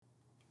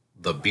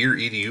The Beer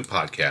EDU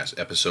Podcast,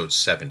 Episode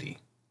 70,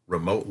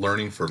 Remote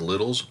Learning for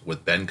Littles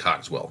with Ben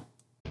Cogswell.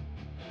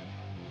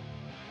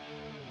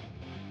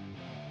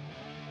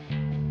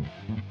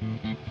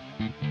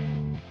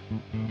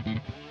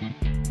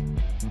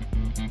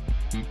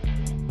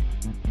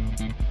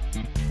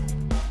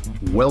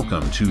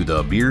 Welcome to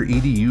the Beer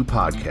EDU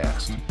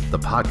Podcast, the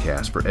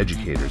podcast for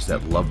educators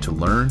that love to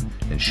learn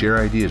and share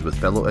ideas with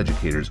fellow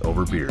educators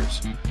over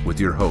beers, with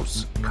your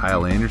hosts,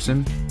 Kyle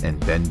Anderson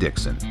and Ben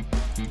Dixon.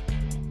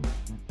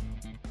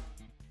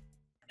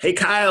 Hey,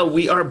 Kyle,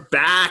 we are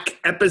back.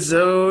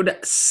 Episode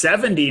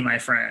 70, my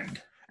friend.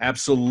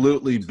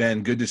 Absolutely,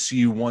 Ben. Good to see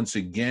you once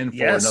again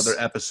for another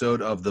episode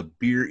of the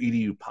Beer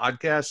EDU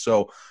Podcast.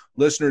 So,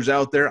 listeners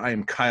out there, I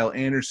am Kyle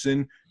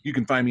Anderson. You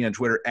can find me on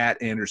Twitter at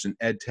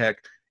AndersonEdTech,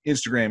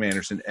 Instagram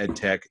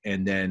AndersonEdTech,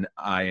 and then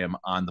I am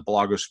on the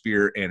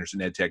blogosphere,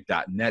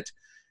 AndersonEdTech.net.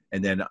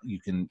 And then you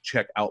can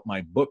check out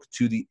my book,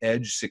 To the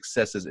Edge,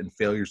 Successes and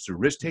Failures Through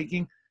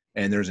Risk-Taking.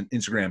 And there's an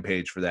Instagram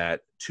page for that,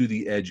 To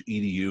the Edge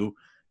EDU.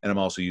 And I'm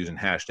also using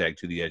hashtag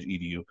To the Edge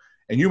EDU.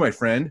 And you, my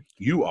friend,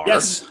 you are...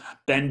 Yes,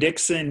 Ben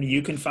Dixon.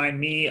 You can find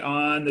me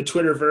on the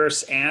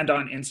Twitterverse and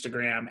on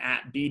Instagram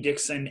at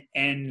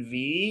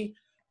bdixonnv.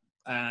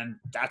 And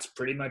that's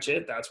pretty much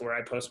it. That's where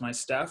I post my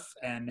stuff.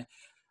 And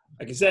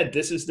like I said,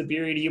 this is the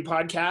Beer EDU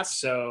podcast.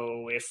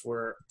 So if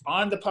we're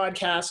on the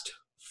podcast,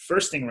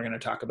 first thing we're going to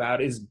talk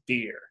about is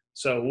beer.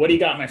 So what do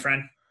you got, my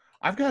friend?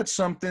 I've got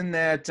something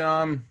that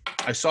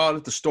I saw it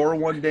at the store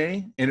one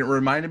day, and it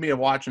reminded me of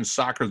watching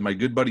soccer with my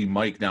good buddy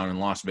Mike down in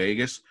Las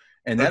Vegas,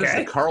 and that is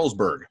the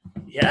Carlsberg.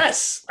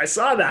 Yes, I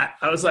saw that.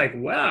 I was like,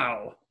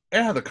 wow.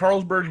 Yeah, the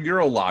Carlsberg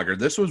Euro Lager.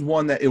 This was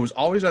one that it was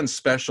always on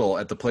special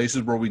at the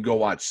places where we go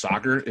watch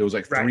soccer. It was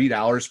like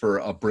 $3 for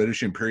a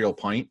British Imperial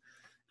pint,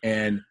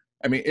 and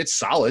I mean, it's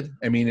solid.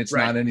 I mean, it's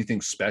not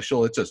anything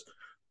special. It's just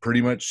pretty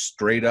much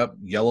straight up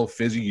yellow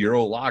fizzy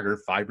Euro Lager,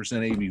 5%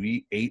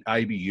 ABV, 8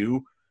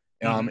 IBU.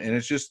 And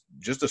it's just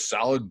a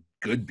solid,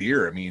 good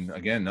beer. I mean,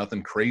 again,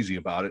 nothing crazy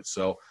about it.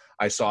 So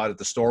I saw it at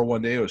the store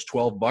one day. It was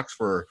 $12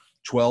 for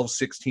 12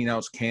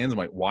 16-ounce cans. I'm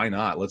like, why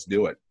not? Let's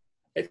do it.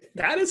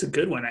 That is a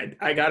good one.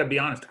 I got to be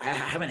honest. I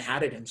haven't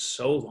had it in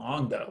so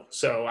long, though.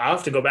 So I'll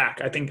have to go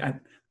back. I think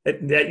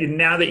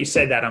now that you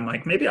said that, I'm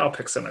like, maybe I'll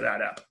pick some of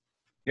that up.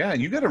 Yeah,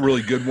 and you got a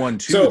really good one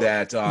too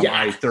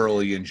I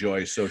thoroughly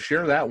enjoy. So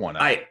share that one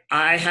out.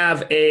 I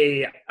have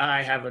a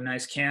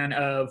nice can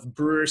of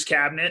Brewer's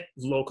Cabinet,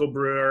 local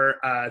brewer.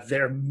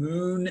 Their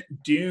Moon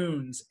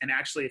Dunes, and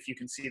actually, if you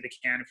can see the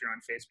can, if you're on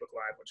Facebook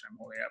Live, which I'm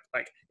holding up,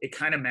 like it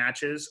kind of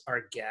matches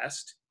our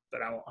guest,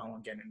 but I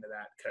won't get into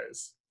that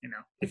because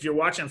if you're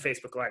watching on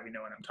Facebook Live, you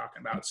know what I'm talking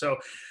about. So,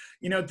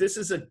 this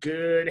is a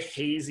good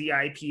hazy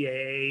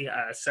IPA,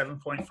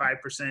 7.5%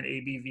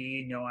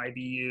 ABV, no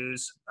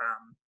IBUs.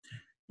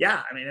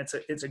 Yeah, I mean,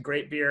 it's a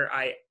great beer.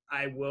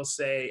 I will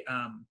say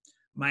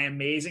my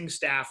amazing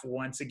staff,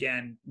 once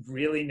again,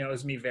 really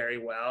knows me very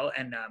well.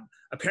 And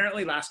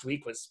apparently last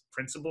week was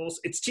principals.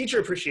 It's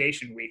Teacher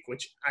Appreciation Week,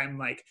 which I'm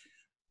like,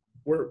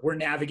 we're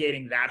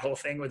navigating that whole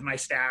thing with my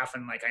staff.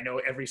 And like, I know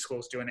every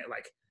school's doing it.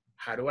 Like,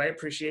 how do I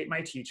appreciate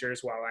my teachers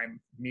while I'm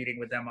meeting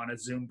with them on a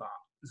Zoom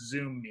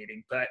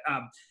meeting? But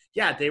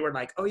yeah, they were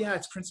like, oh yeah,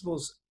 it's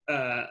principals.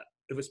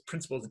 It was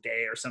Principal's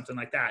Day or something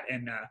like that.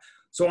 And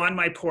so on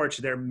my porch,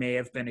 there may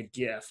have been a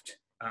gift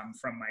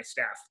from my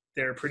staff.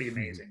 They're pretty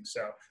amazing.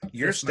 So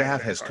your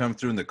staff has come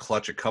through in the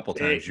clutch a couple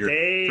times. For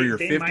your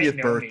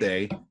 50th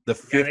birthday, the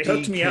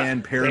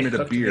 50-can pyramid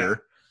of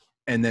beer,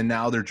 and then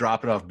now they're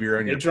dropping off beer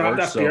on your porch. They dropped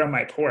off beer on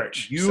my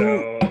porch.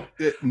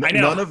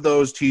 None of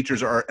those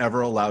teachers are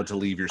ever allowed to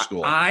leave your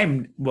school.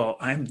 I'm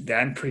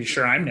pretty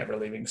sure I'm never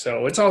leaving.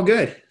 So it's all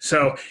good.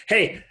 So,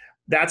 hey,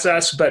 that's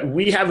us, but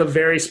we have a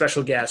very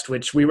special guest,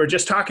 which we were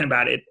just talking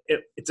about.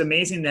 It's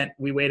amazing that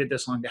we waited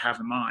this long to have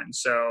him on.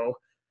 So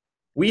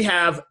we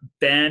have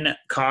Ben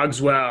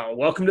Cogswell.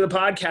 Welcome to the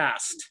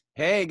podcast.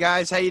 Hey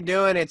guys, how you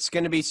doing? It's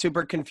going to be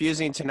super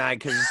confusing tonight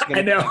because it's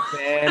going to be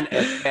Ben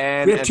and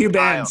Ben. We have two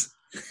Bens.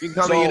 You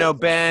can call me,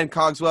 Ben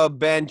Cogswell,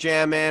 Ben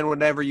Jamman,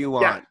 whatever you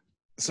want. Yeah.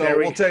 So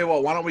we'll tell you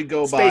what. Why don't we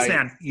go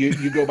Spaceman. by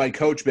you go by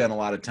Coach Ben a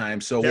lot of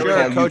times. So we'll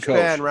call you Coach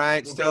Ben,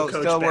 right?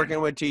 Still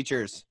working with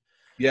teachers.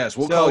 Yes,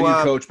 we'll call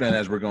you Coach Ben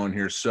as we're going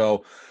here.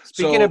 So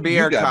speaking of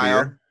beer,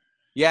 Kyle. Beer.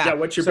 Yeah.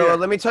 What's your beer?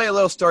 Let me tell you a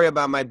little story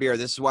about my beer.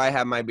 This is why I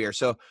have my beer.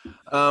 So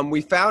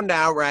we found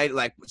out,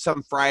 like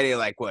some Friday,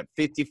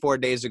 54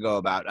 days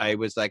ago I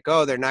was like,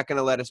 oh, they're not going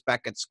to let us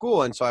back at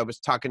school. And so I was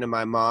talking to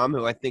my mom,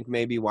 who I think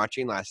may be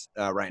watching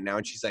right now.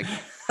 And she's like,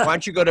 why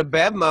don't you go to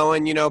Bevmo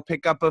and,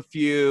 pick up a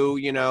few,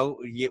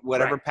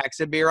 whatever packs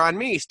of beer on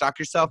me, stock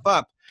yourself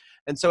up.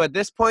 And so at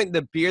this point,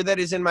 the beer that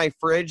is in my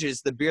fridge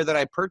is the beer that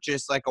I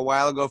purchased like a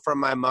while ago from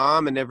my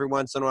mom. And every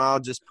once in a while, I'll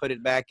just put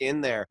it back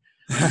in there.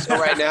 So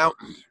right now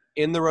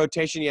in the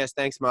rotation, yes,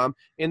 thanks, Mom.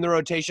 In the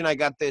rotation, I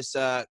got this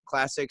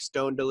classic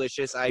Stone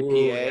Delicious IPA.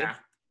 Ooh, yeah.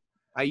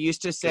 I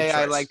used to say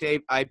I liked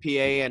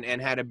IPA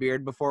and had a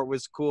beard before it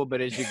was cool.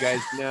 But as you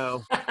guys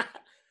know,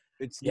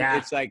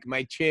 it's like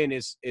my chin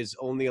is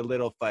only a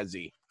little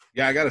fuzzy.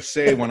 Yeah, I got to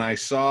say, when I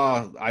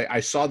saw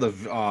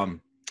the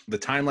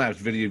time-lapse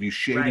video of you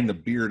shaving the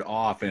beard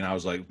off, and I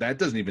was like, that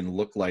doesn't even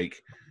look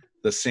like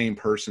the same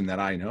person that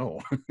I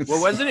know.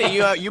 Well, wasn't it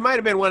you? You might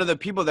have been one of the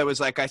people that was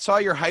like, I saw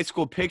your high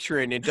school picture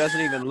and it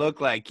doesn't even look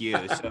like you.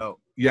 So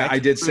yeah, I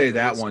did say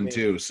that one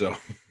too. So,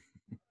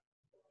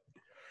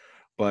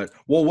 but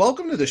well,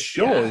 welcome to the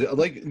show. Yeah.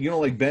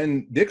 Like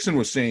Ben Dixon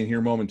was saying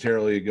here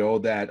momentarily ago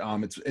that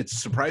it's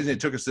surprising it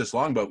took us this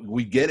long, but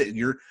we get it.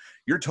 You're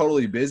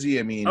totally busy.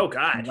 I mean,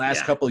 the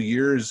last couple of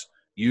years,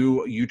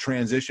 you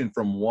transitioned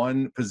from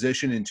one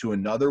position into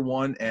another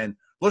one, and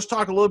let's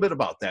talk a little bit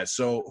about that.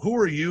 So who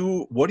are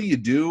you? What do you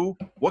do?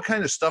 What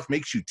kind of stuff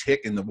makes you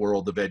tick in the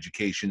world of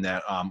education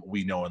that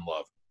we know and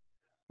love?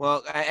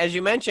 Well, as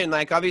you mentioned,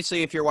 like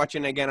obviously if you're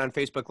watching again on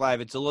Facebook Live,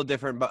 it's a little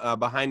different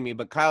behind me.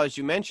 But Kyle, as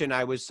you mentioned,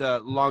 I was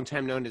a long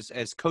time known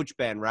as Coach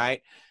Ben,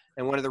 right?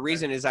 And one of the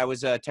reasons is I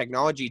was a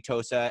technology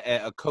TOSA,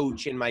 a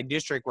coach in my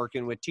district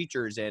working with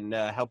teachers and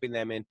helping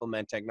them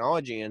implement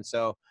technology. And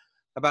so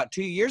about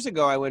 2 years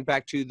ago, I went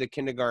back to the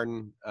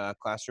kindergarten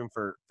classroom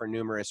for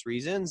numerous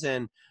reasons.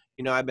 And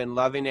I've been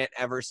loving it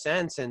ever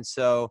since. And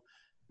so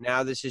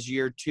now this is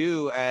year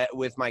 2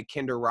 with my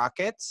Kinder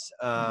Rockets.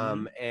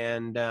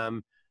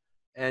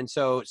 And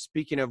so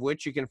speaking of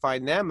which, you can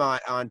find them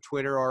on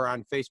Twitter or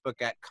on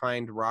Facebook at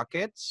Kind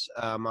Rockets,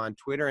 on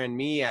Twitter, and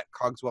me at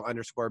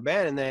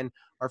Cogswell_Ben. And then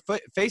our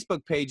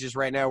Facebook page is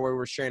right now where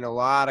we're sharing a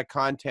lot of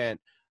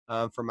content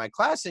for my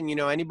class. And,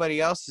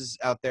 anybody else is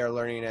out there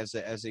learning as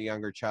a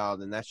younger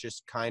child. And that's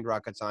just Kind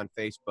Rockets on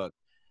Facebook.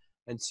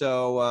 And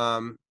so,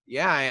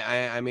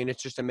 I mean,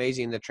 it's just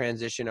amazing the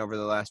transition over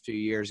the last few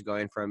years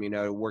going from,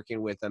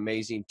 working with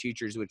amazing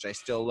teachers, which I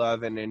still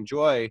love and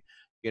enjoy,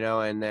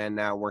 and then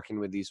now working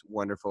with these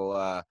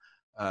wonderful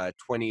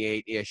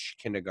 28-ish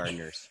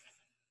kindergartners.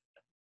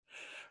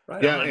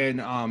 Right on.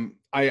 And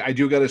I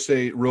do got to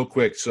say real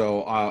quick.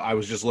 So I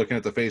was just looking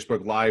at the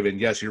Facebook Live, and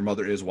yes, your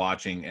mother is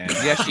watching. And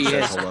yes, she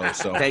is. Hello.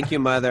 So thank you,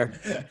 Mother.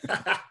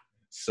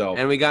 So,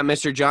 and we got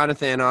Mr.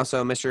 Jonathan,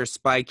 also Mr.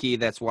 Spikey,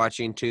 that's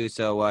watching too.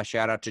 So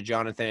shout out to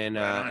Jonathan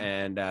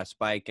and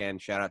Spike,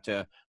 and shout out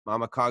to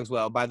Mama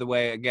Cogswell. By the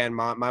way, again,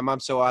 my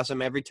mom's so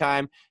awesome. Every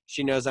time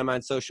she knows I'm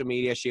on social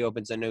media, she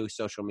opens a new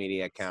social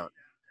media account.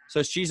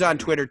 So she's on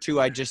Twitter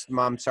too.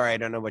 Mom, sorry, I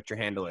don't know what your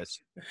handle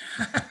is.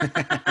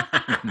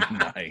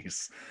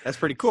 Nice. That's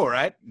pretty cool,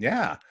 right?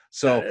 Yeah.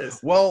 So,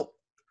 well,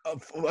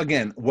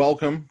 again,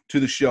 welcome to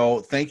the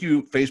show. Thank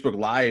you, Facebook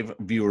Live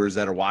viewers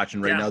that are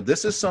watching right now.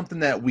 This is something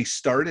that we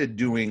started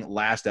doing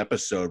last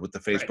episode with the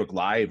Facebook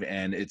Live,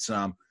 and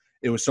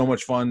it was so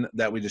much fun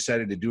that we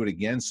decided to do it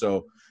again.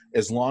 So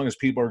as long as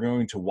people are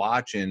going to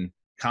watch and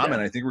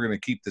comment, I think we're going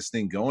to keep this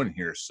thing going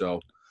here. So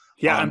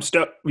I'm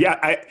stoked.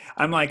 Yeah,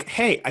 I'm like,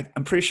 hey,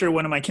 I'm pretty sure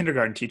one of my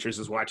kindergarten teachers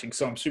is watching,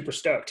 so I'm super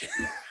stoked.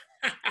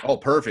 Oh,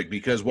 perfect.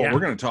 Because what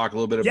we're going to talk a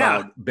little bit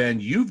about, Ben,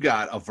 you've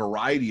got a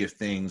variety of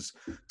things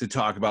to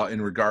talk about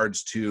in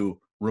regards to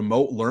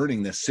remote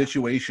learning, the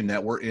situation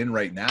that we're in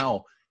right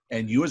now,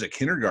 and you as a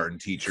kindergarten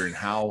teacher and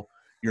how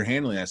you're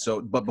handling that.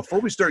 So, but before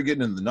we start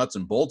getting into the nuts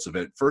and bolts of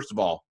it, first of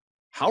all,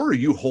 how are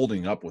you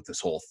holding up with this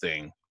whole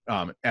thing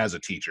as a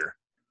teacher?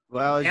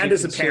 Well, and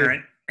as a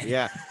parent.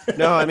 Yeah.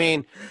 No, I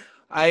mean,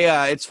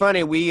 it's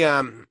funny. We,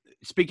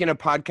 speaking of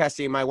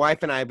podcasting, my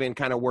wife and I have been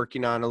kind of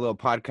working on a little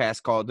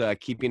podcast called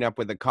Keeping Up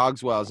with the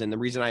Cogswells. And the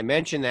reason I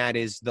mention that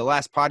is the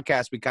last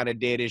podcast we kind of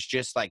did is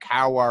just like,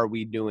 how are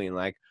we doing?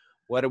 Like,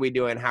 what are we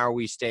doing? How are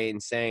we staying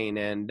sane?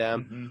 And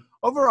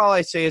overall,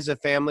 I say as a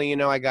family,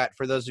 I got,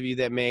 for those of you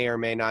that may or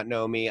may not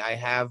know me, I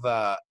have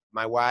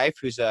my wife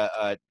who's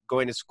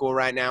going to school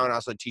right now and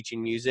also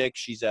teaching music.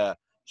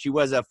 She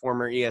was a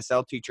former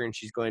ESL teacher, and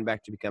she's going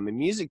back to become a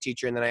music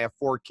teacher. And then I have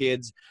 4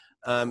 kids.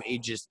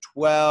 Ages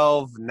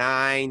 12,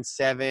 9,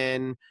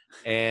 7,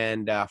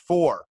 and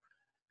 4.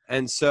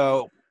 And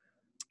so,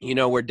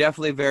 we're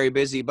definitely very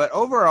busy, but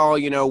overall,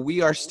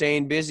 we are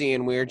staying busy,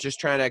 and we're just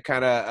trying to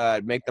kind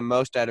of make the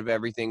most out of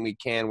everything we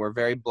can. We're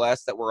very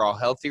blessed that we're all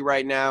healthy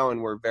right now,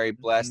 and we're very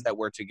blessed that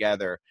we're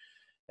together.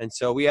 And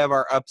so we have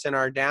our ups and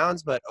our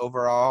downs, but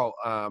overall,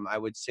 I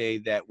would say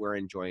that we're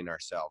enjoying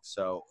ourselves.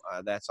 So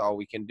that's all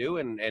we can do.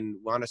 And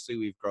honestly,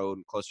 we've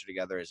grown closer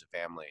together as a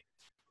family.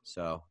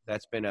 So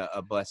that's been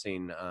a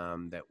blessing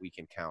that we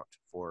can count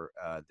for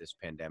this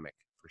pandemic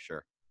for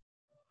sure.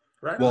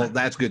 Right. Well,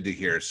 that's good to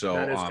hear.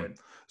 So,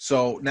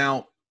 so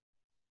now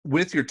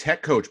with your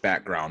tech coach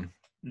background,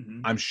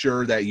 I'm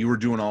sure that you were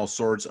doing all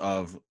sorts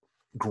of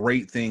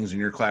great things in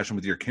your classroom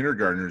with your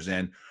kindergartners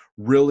and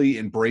really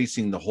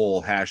embracing the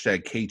whole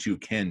hashtag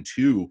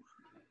K2Ken2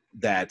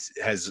 that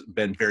has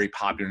been very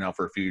popular now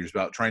for a few years,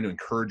 about trying to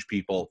encourage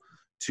people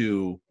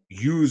to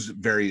use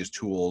various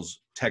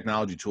tools,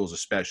 technology tools,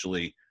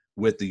 especially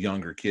with the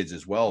younger kids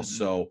as well.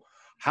 So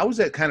how is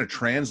that kind of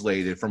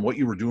translated from what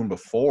you were doing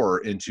before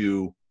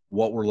into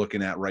what we're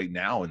looking at right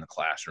now in the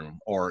classroom,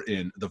 or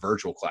in the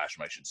virtual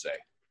classroom, I should say?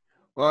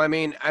 Well, I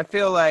mean, I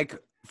feel like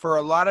for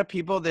a lot of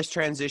people, this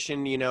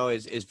transition,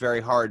 is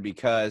very hard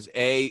because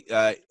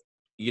it's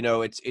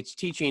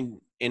teaching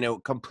in a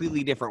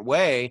completely different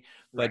way,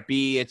 but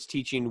B, it's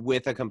teaching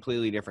with a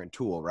completely different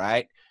tool,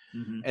 right?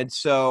 And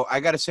so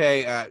I got to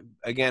say,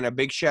 again, a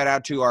big shout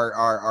out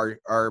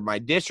to my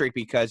district,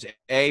 because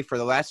for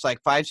the last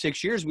like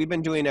 5-6 years, we've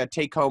been doing a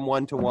take home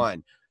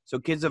 1-to-1. So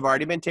kids have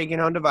already been taking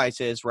home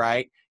devices,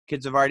 right?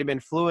 Kids have already been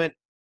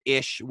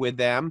fluent-ish with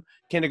them.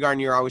 Kindergarten,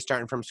 you're always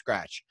starting from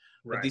scratch.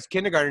 Right. But these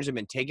kindergartners have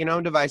been taking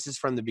home devices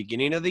from the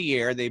beginning of the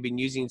year. They've been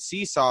using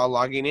Seesaw,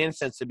 logging in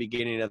since the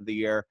beginning of the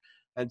year.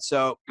 And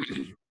so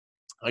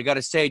I got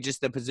to say, just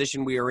the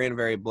position we are in,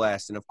 very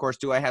blessed. And of course,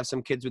 do I have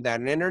some kids without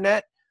an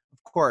internet?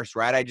 Of course,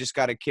 right? I just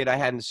got a kid I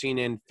hadn't seen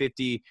in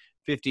 50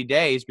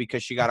 days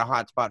because she got a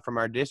hotspot from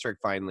our district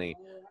finally.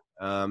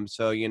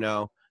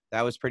 So,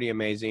 that was pretty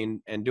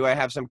amazing. And do I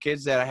have some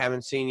kids that I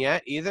haven't seen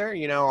yet either?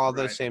 All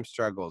those same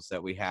struggles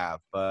that we have.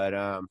 But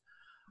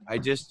I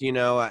just,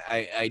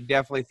 I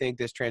definitely think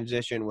this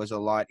transition was a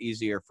lot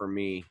easier for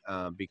me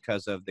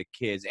because of the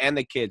kids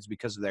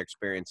because of their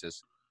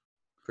experiences,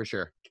 for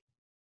sure.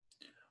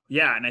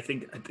 Yeah, and I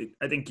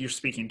think you're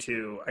speaking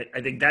to. I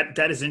think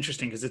that is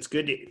interesting because it's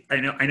good.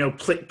 I know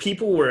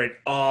people were at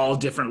all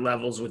different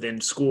levels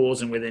within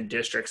schools and within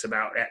districts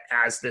about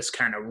as this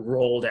kind of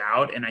rolled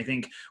out, and I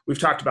think we've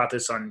talked about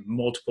this on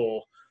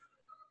multiple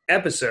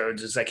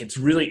episodes. It's like it's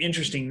really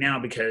interesting now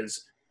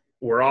because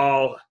we're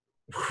all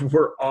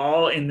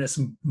in this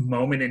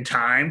moment in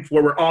time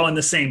where we're all in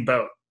the same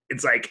boat.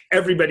 It's like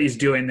everybody's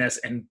doing this,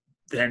 and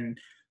then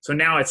so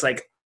now it's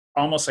like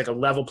almost like a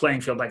level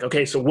playing field. Like,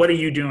 okay, so what are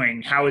you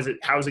doing? How is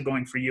it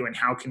going for you? And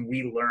how can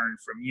we learn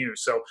from you?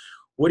 So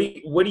what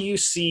do you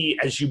see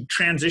as you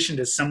transition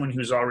to someone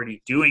who's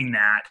already doing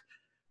that,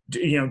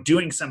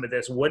 doing some of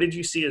this? What did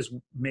you see as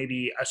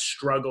maybe a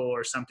struggle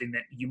or something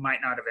that you might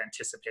not have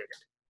anticipated?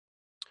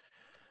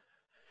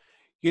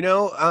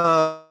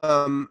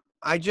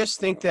 I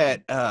just think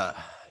that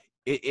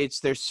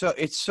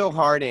it's so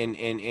hard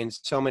in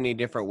so many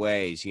different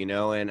ways,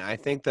 and I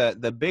think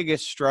the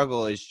biggest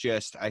struggle is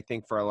just, I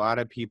think for a lot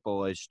of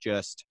people, is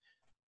just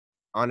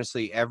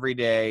honestly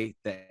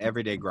the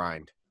everyday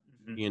grind.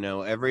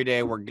 Mm-hmm. Every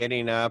day we're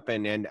getting up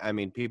and I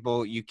mean,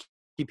 people, you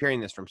keep hearing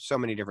this from so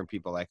many different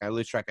people, like I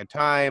lose track of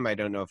time. I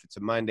don't know if it's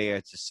a Monday or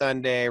it's a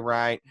Sunday,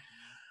 right?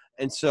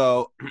 And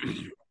so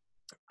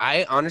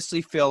I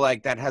honestly feel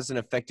like that hasn't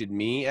affected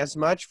me as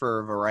much for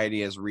a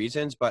variety of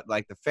reasons, but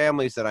like the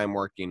families that I'm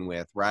working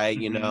with, right?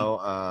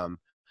 Mm-hmm.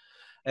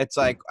 It's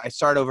like I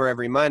start over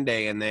every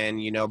Monday, and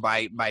then,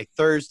 by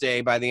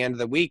Thursday, by the end of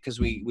the week, because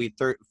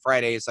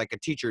Friday is like a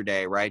teacher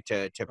day, right?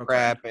 To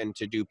prep and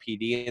to do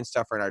PD and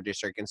stuff in our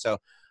district. And so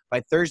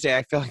by Thursday,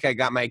 I feel like I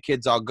got my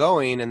kids all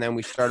going, and then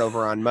we start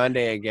over on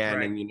Monday again.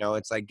 Right. And,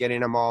 it's like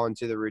getting them all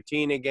into the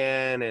routine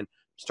again and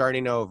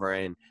starting over.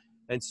 And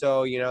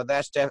so,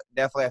 that's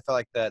definitely, I feel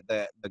like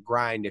the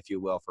grind, if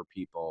you will, for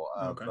people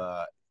of,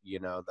 the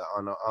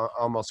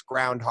almost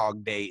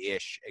Groundhog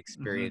Day-ish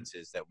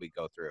experiences mm-hmm. that we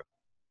go through,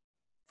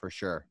 for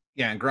sure.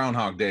 Yeah, and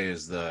Groundhog Day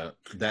is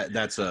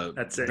that's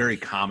very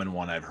common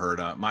one I've heard.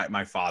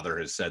 My father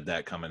has said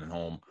that coming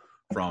home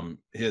from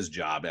his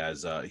job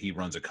as he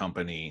runs a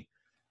company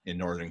in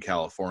Northern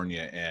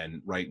California,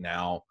 and right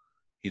now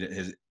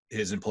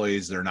his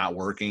employees, they're not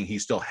working. He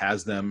still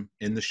has them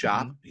in the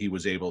shop. Mm-hmm. He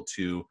was able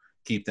to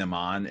keep them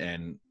on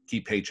and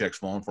keep paychecks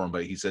flowing for him.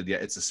 But he said, yeah,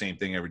 it's the same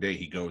thing every day.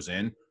 He goes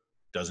in,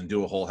 doesn't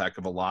do a whole heck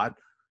of a lot,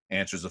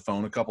 answers the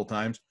phone a couple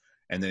times,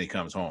 and then he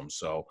comes home.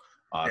 So,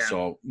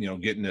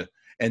 getting to,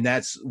 and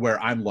that's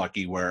where I'm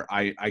lucky, where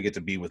I get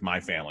to be with my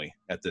family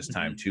at this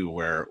time too,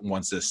 where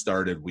once this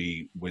started,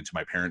 we went to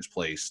my parents'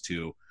 place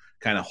to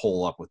kind of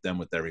hole up with them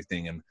with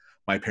everything. And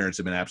my parents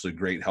have been absolutely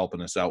great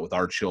helping us out with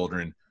our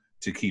children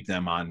to keep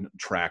them on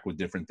track with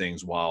different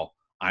things while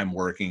I'm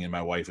working and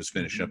my wife is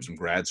finishing up some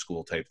grad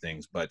school type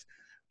things, but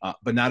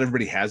not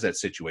everybody has that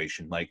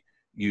situation. Like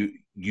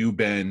you've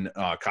been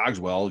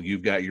Cogswell,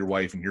 you've got your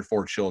wife and your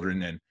 4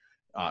 children, and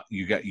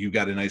you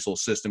got a nice little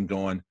system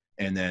going.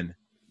 And then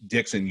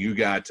Dixon, you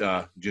got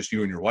just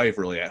you and your wife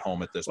really at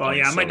home at this point. Well,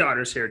 yeah, my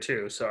daughter's here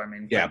too, so I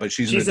mean, yeah, but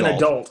she's an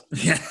adult.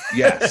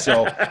 Yeah,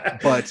 so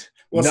but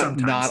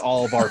not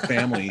all of our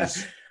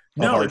families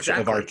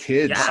of our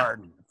kids. Yeah.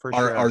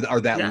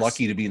 Are that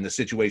lucky to be in the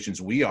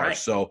situations we are. Right.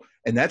 So,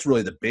 and that's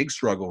really the big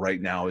struggle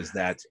right now, is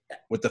that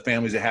with the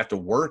families that have to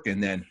work,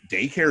 and then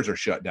daycares are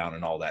shut down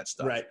and all that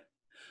stuff. Right.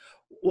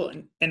 Well,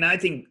 and I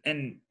think,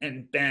 and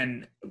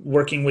Ben,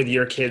 working with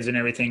your kids and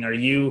everything,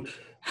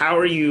 how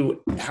are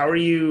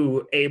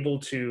you able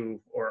to,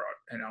 or,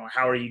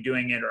 how are you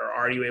doing it? Or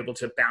are you able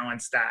to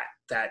balance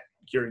that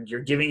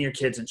you're giving your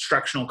kids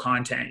instructional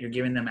content, you're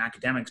giving them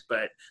academics,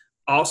 but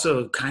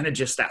also kind of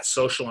just that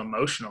social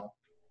emotional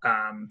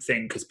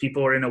thing, because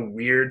people are in a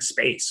weird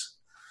space.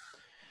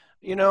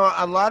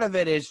 A lot of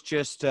it is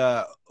just,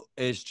 I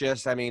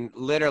mean,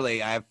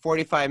 literally I have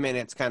 45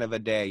 minutes kind of a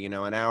day,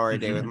 an hour a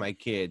day with my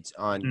kids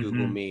on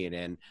Google Meet,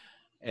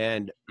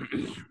 and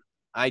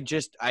I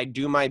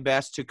do my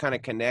best to kind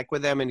of connect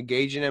with them,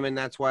 engage in them. And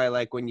that's why,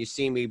 like, when you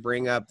see me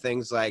bring up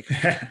things like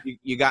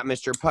you got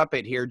Mr.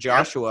 Puppet here,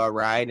 Joshua,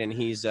 right? And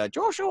he's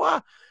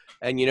Joshua.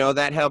 And,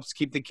 that helps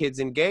keep the kids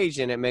engaged,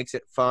 and it makes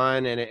it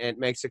fun, and it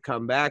makes it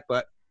come back.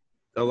 But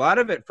a lot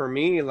of it for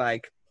me,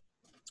 like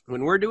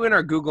when we're doing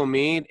our Google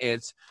Meet,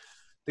 it's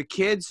the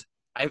kids,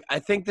 I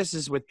think this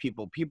is with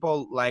people.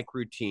 People like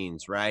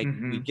routines, right?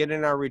 We get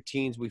in our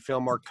routines. We feel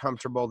more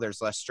comfortable.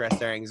 There's less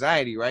stress or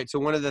anxiety, right? So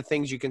one of the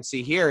things you can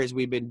see here is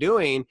we've been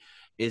doing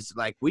is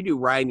like we do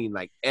writing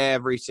like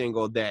every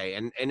single day.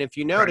 And if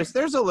you notice,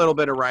 there's a little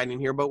bit of writing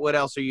here, but what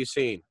else are you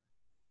seeing?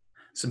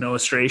 Some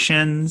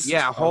illustrations.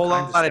 Yeah, a whole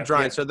lot of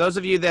drawing. So those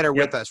of you that are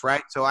with us,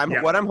 right? So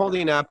what I'm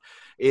holding up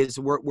is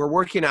we're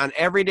working on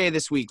every day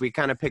this week. We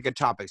kind of pick a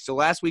topic. So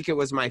last week it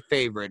was my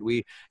favorite.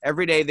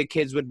 Every day the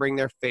kids would bring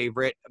their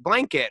favorite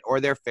blanket or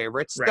their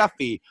favorite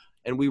stuffy,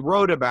 and we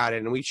wrote about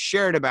it and we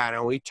shared about it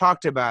and we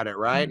talked about it,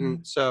 right?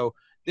 And so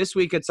this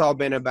week it's all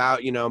been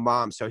about,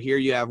 mom. So here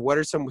you have, what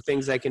are some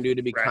things I can do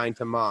to be kind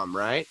to mom,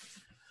 right?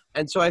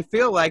 And so I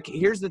feel like,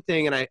 here's the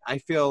thing, and I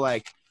feel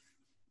like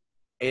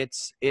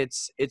it's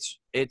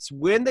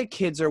when the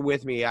kids are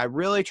with me, I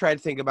really try to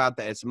think about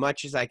that as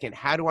much as I can.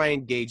 How do I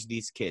engage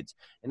these kids?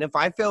 And if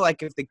I feel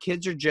like if the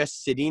kids are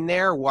just sitting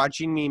there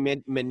watching me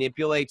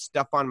manipulate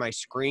stuff on my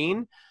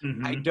screen,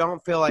 I don't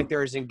feel like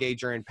they're as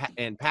engaged or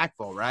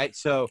impactful, right?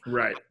 So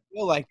I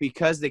feel like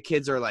because the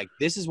kids are like,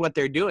 this is what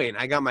they're doing.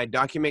 I got my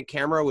document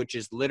camera, which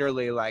is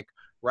literally like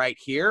right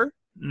here.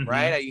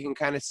 Right? You can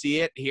kind of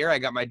see it here. I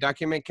got my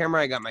document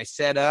camera. I got my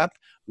setup.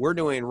 We're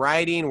doing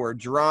writing. We're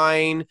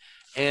drawing.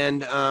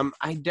 And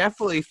I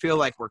definitely feel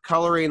like we're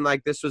coloring.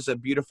 Like this was a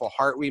beautiful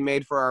heart we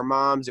made for our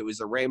moms. It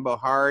was a rainbow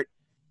heart.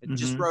 It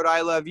just wrote,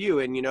 I love you.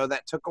 And,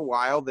 that took a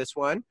while, this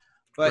one.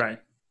 But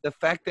the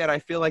fact that I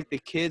feel like the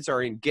kids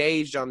are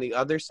engaged on the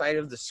other side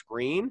of the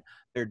screen,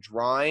 they're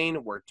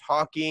drawing, we're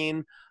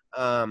talking.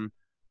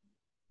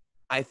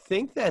 I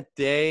think that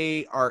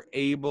they are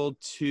able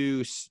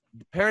to,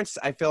 parents,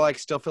 I feel like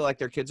still feel like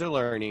their kids are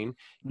learning.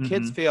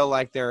 Kids feel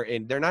like they're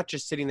not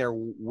just sitting there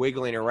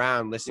wiggling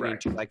around listening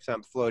to like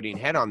some floating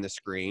head on the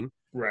screen.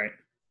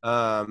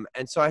 And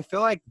so I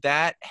feel like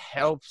that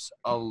helps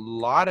a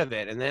lot of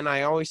it. And then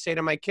I always say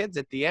to my kids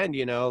at the end,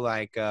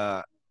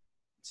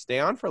 stay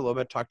on for a little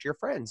bit, talk to your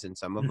friends. And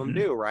some of them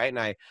do, right? And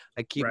I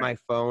keep my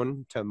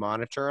phone to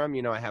monitor them.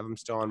 I have them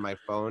still on my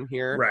phone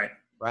here. Right.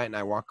 And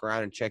I walk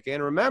around and check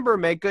in. Remember,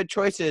 make good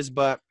choices.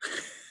 But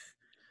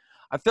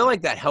I feel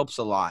like that helps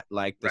a lot.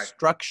 Like the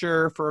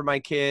structure for my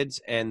kids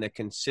and the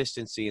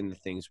consistency in the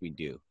things we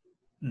do.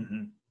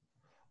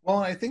 Well,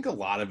 I think a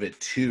lot of it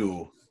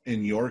too,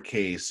 in your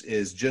case,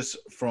 is just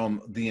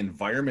from the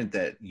environment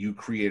that you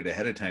created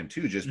ahead of time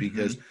too, just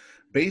because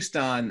based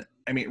on,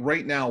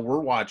 right now we're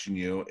watching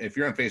you. If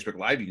you're on Facebook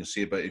Live, you can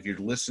see it. But if you're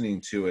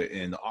listening to it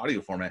in the audio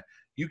format,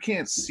 you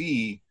can't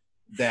see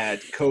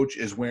that Coach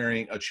is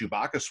wearing a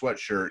Chewbacca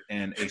sweatshirt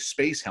and a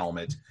space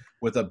helmet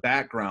with a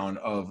background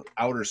of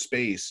outer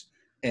space.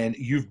 And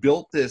you've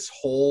built this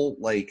whole,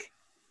 like,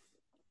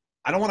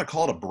 I don't want to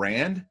call it a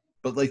brand,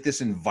 but like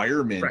this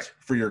environment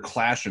for your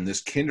classroom,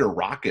 this Kinder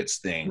Rockets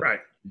thing.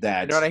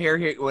 That, what I hear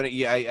here,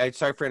 I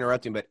sorry for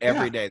interrupting, but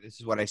every day, this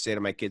is what I say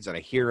to my kids and I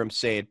hear them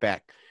say it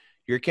back.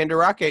 You're Kinder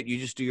Rocket, you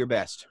just do your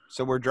best.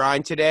 So we're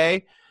drawing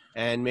today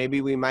and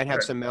maybe we might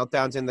have some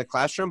meltdowns in the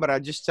classroom, but I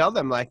just tell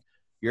them like,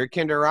 you're a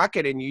Kinder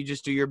Rocket and you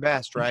just do your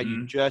best, right?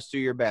 You just do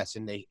your best.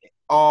 And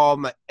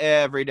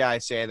every day I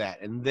say that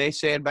and they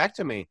say it back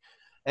to me.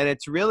 And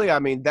it's really,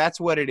 that's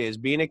what it is.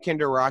 Being a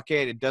Kinder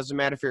Rocket, it doesn't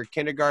matter if you're a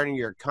kindergarten,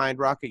 you're a kind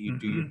rocket, you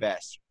do your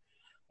best.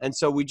 And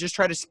so we just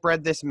try to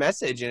spread this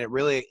message and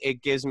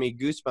it gives me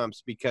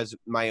goosebumps because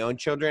my own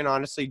children,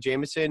 honestly,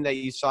 Jameson that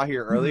you saw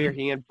here earlier,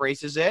 he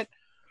embraces it.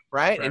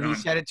 Right. And he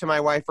said it to my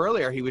wife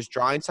earlier. He was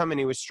drawing some and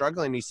he was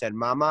struggling. He said,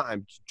 Mama,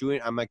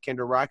 I'm a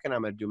Kinder Rocket.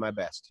 I'm going to do my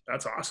best.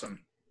 That's awesome.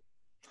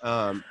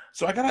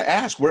 So I got to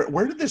ask,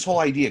 where did this whole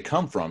idea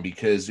come from?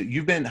 Because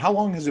how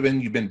long has it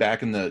been you've been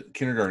back in the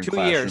kindergarten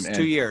classroom?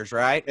 2 years,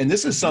 right? And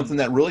this is something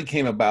that really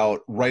came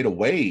about right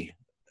away.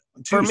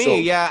 For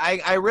me,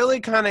 I really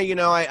kind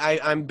of,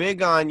 I'm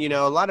big on,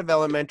 a lot of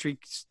elementary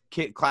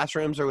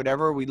classrooms or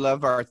whatever, we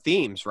love our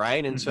themes,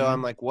 right? And so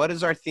I'm like, what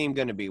is our theme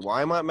going to be? Well,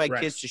 I want my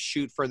kids to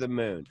shoot for the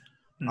moon.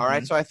 All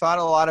right. So I thought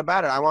a lot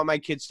about it. I want my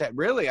kids to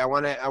I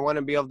want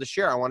to be able to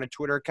share. I want a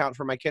Twitter account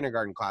for my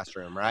kindergarten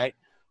classroom, right?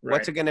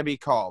 What's it going to be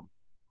called?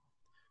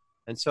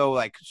 And so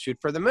like shoot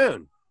for the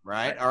moon,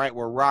 right? All right.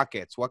 We're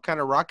rockets. What kind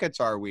of rockets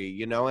are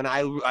we? And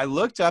I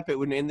looked up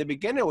in the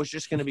beginning, it was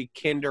just going to be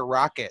Kinder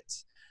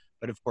Rockets.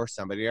 But of course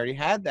somebody already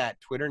had that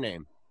Twitter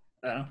name.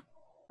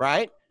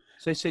 Right.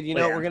 So I said,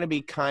 we're going to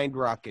be Kind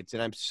Rockets.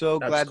 And I'm so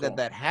glad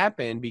that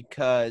happened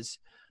because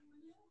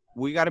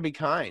we got to be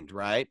kind.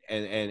 Right.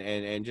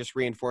 And just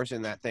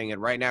reinforcing that thing. And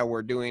right now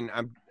we're doing,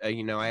 I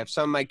have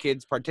some of my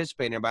kids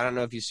participating, but I don't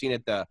know if you've seen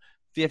it, the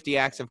 50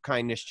 Acts of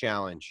Kindness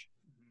Challenge.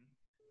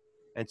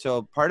 And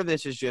so part of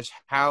this is just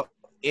how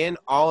in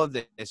all of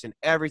this and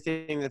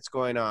everything that's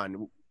going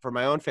on for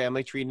my own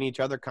family, treating each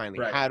other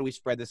kindly. How do we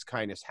spread this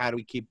kindness? How do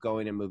we keep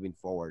going and moving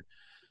forward?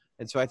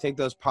 And so I think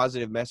those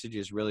positive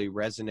messages really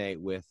resonate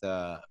with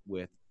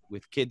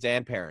kids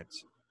and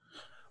parents.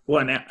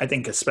 Well, and I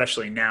think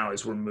especially now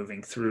as we're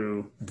moving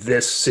through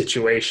this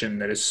situation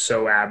that is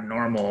so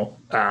abnormal,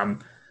 I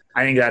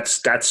think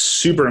that's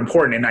super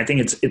important. And I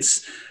think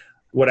it's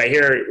what I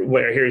hear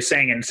you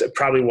saying, and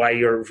probably why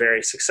you're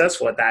very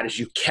successful at that, is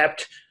you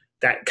kept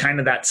that kind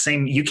of that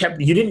same, you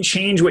didn't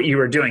change what you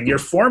were doing. Your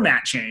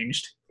format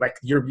changed. Like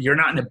you're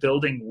not in a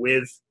building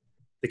with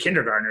the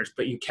kindergartners,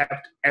 but you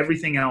kept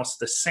everything else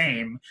the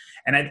same.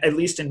 And at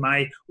least in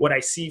what I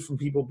see from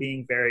people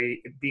being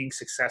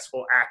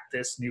successful at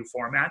this new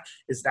format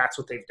is that's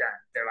what they've done.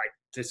 They're like,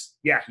 this,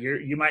 yeah,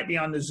 you might be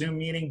on the Zoom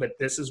meeting, but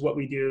this is what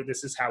we do.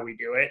 This is how we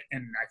do it.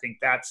 And I think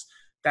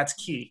that's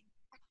key.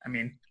 I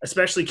mean,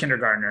 especially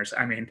kindergartners.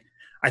 I mean,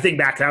 I think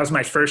back, that was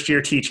my first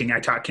year teaching. I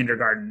taught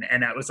kindergarten,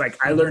 and that was like,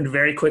 I learned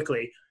very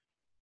quickly,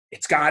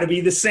 it's got to be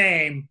the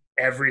same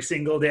every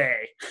single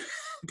day.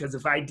 Because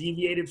if I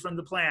deviated from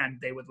the plan,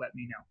 they would let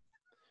me know.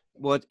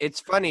 Well,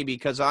 it's funny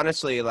because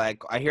honestly,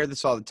 like I hear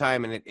this all the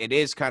time, and it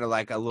is kind of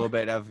like a little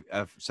bit of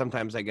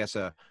sometimes, I guess,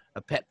 a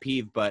pet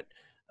peeve. But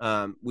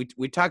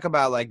we talk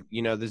about, like,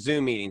 you know, the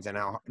Zoom meetings and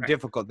how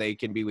difficult they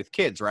can be with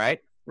kids,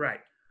 right? Right.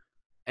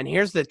 And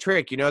here's the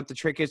trick. You know what the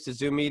trick is to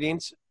Zoom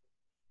meetings?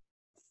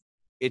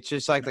 It's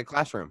just like the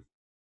classroom.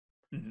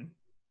 Mm-hmm.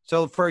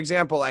 So, for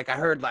example, like I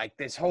heard like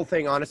this whole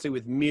thing, honestly,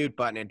 with mute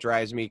button, it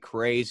drives me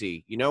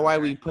crazy. You know why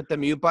we put the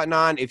mute button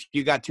on? If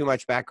you got too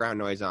much background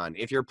noise on,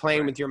 if you're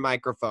playing with your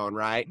microphone,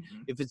 right?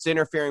 Mm-hmm. If it's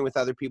interfering with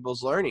other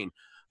people's learning.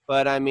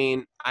 But I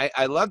mean,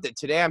 I loved it.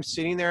 Today I'm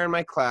sitting there in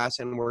my class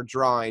and we're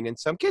drawing, and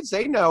some kids,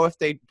 they know if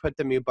they put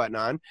the mute button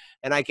on,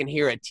 and I can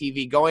hear a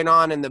TV going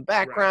on in the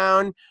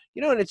background,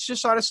 you know, and it's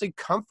just honestly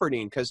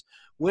comforting because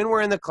when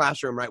we're in the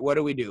classroom, right, what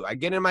do? I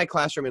get in my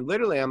classroom and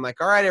literally I'm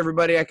like, all right,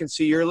 everybody, I can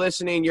see you're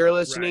listening,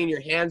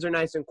 your hands are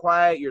nice and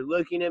quiet, you're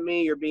looking at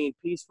me, you're being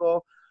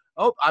peaceful.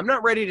 Oh, I'm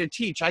not ready to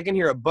teach. I can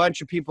hear a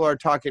bunch of people are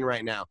talking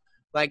right now.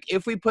 Like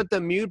if we put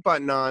the mute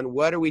button on,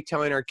 what are we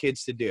telling our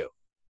kids to do?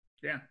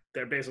 Yeah,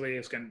 they're basically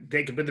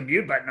they can put the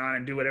mute button on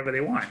and do whatever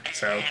they want.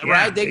 So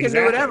they can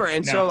do whatever.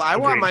 And so I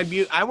want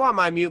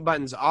my mute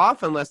buttons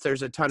off unless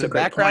there's a ton of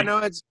background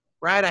noise.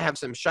 Right, I have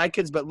some shy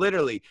kids, but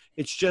literally,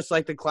 it's just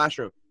like the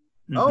classroom.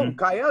 Mm-hmm. Oh,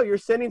 Kyle, you're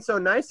sitting so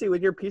nicely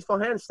with your peaceful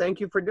hands. Thank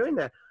you for doing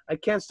that. I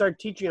can't start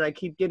teaching. I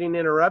keep getting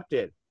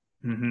interrupted.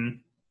 Mm-hmm.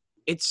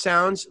 It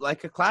sounds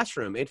like a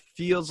classroom. It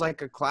feels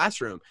like a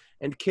classroom.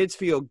 And kids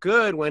feel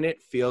good when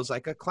it feels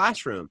like a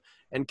classroom.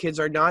 And kids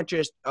are not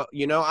just,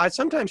 you know, I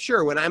sometimes,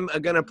 sure, when I'm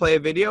going to play a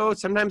video,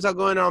 sometimes I'll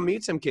go in and I'll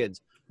mute some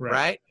kids,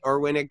 right?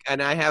 Or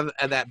and I have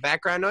that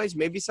background noise,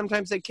 maybe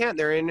sometimes they can't.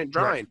 They're in a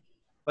drawing. Right.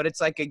 But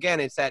it's like, again,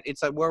 it's like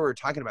what we're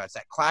talking about. It's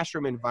that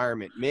classroom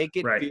environment. Make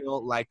it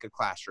feel like a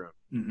classroom.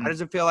 Mm-hmm. How does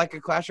it feel like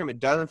a classroom? It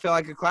doesn't feel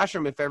like a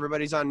classroom if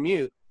everybody's on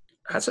mute.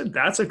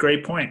 That's a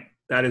great point.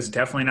 That is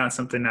definitely not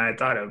something I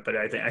thought of, but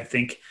I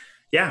think,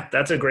 yeah,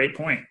 that's a great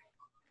point.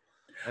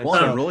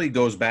 Well, it really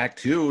goes back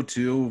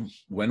to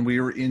when we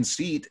were in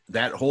seat,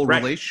 that whole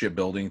relationship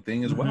building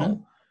thing as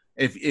well.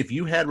 If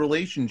you had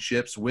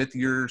relationships with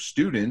your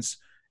students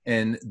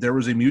and there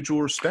was a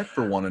mutual respect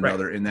for one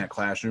another in that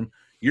classroom,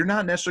 you're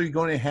not necessarily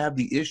going to have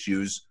the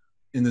issues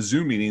in the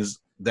Zoom meetings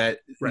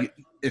that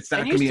it's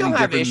not going to be any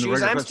different than the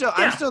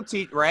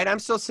regular. I'm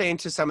still saying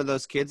to some of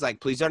those kids, like,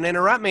 please don't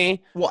interrupt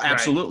me. Well,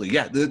 absolutely.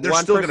 Yeah. They're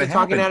one still going to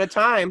talking at a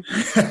time.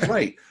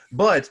 Right.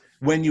 But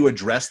when you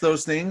address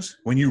those things,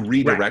 when you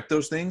redirect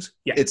those things,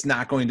 it's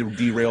not going to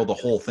derail the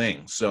whole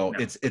thing. So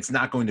it's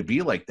not going to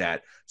be like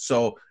that.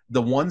 So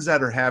the ones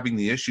that are having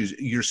the issues,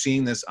 you're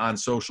seeing this on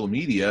social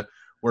media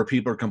where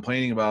people are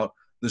complaining about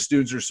the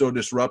students are so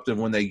disruptive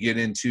when they get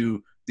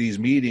into these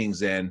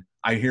meetings. And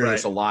I hear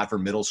this a lot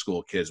from middle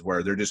school kids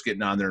where they're just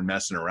getting on there and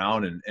messing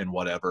around and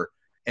whatever.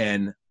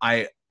 And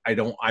I've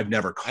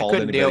never called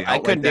anybody out. I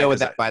couldn't deal with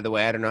that, by the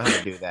way. I don't know how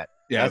to do that.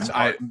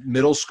 Yeah,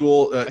 middle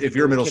school. If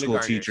you're a middle school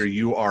teacher,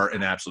 you are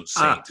an absolute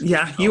saint.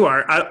 You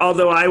are.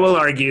 Although I will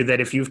argue that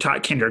if you've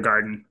taught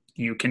kindergarten,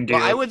 you can do.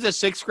 Well, I was a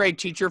 6th grade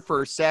teacher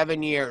for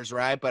 7 years,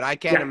 right? But I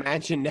can't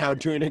imagine now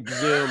doing a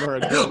Zoom or a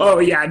Google. Oh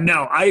yeah,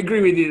 no, I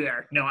agree with you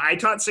there. No, I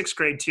taught 6th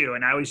grade too,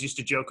 and I always used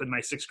to joke with my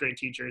 6th grade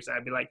teachers.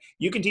 I'd be like,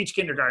 "You can teach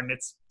kindergarten.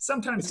 It's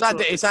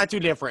not too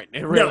different.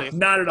 It really,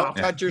 not at all. Don't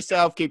touch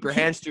yourself. Keep your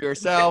hands to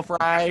yourself,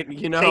 right?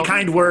 You know, say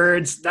kind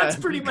words. That's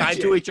pretty much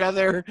kind to each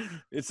other.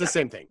 It's the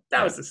same thing.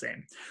 That was the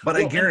same. But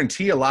I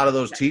guarantee a lot of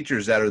those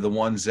teachers that are the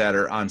ones that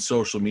are on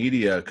social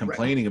media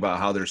complaining about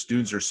how their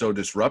students are so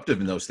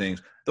disruptive in those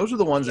things. Those are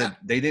the ones that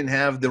they didn't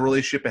have the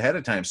relationship ahead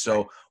of time.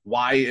 So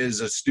why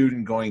is a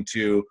student going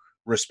to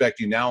respect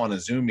you now on a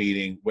Zoom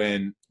meeting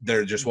when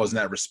there just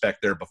wasn't that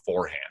respect there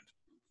beforehand?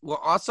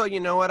 Well, also, you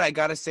know what I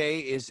got to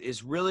say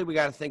is really we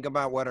got to think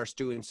about what our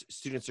students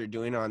are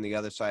doing on the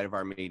other side of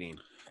our meeting.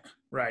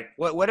 Right.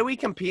 What are we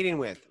competing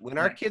with? When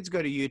our kids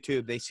go to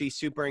YouTube, they see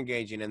super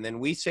engaging, and then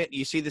we sit.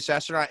 You see this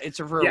astronaut. It's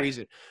for a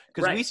reason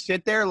because we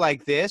sit there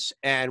like this,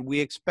 and we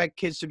expect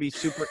kids to be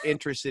super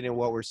interested in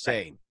what we're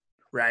saying.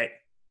 Right.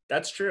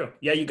 That's true.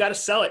 Yeah, you got to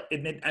sell it.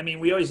 I mean,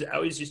 I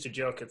always used to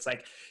joke. It's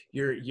like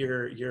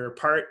you're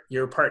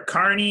a part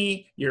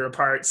carny, you're a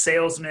part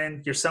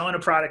salesman. You're selling a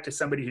product to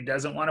somebody who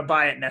doesn't want to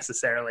buy it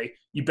necessarily.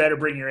 You better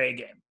bring your A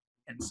game.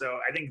 And so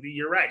I think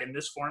you're right. In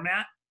this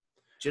format,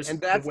 Just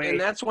And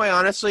that's why,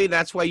 honestly,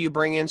 that's why you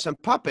bring in some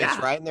puppets,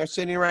 right? And they're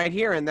sitting right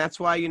here. And that's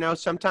why,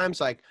 sometimes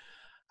like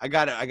I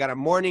got a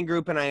morning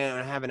group and I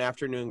have an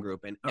afternoon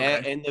group. And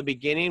in the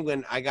beginning,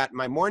 when I got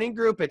my morning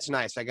group, it's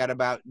nice. I got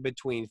about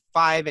between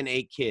 5 and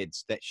 8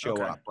 kids that show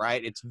up,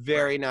 right? It's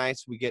very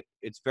nice.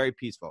 It's very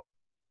peaceful.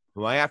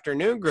 My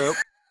afternoon group,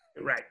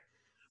 right.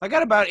 I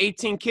got about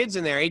 18 kids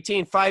in there,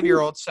 18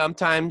 5-year-olds,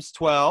 sometimes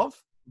 12,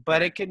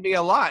 but it can be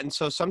a lot. And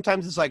so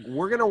sometimes it's like,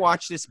 we're going to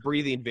watch this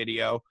breathing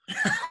video.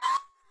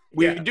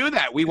 We do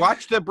that. We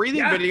watch the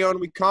breathing video and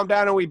we calm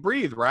down and we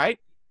breathe, right?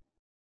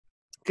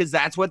 Because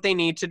that's what they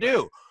need to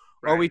do.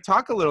 Right. Or we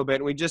talk a little bit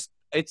and we just,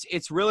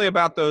 it's really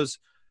about those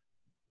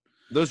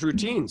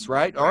routines,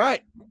 right? All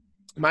right.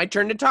 My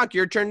turn to talk.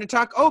 Your turn to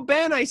talk. Oh,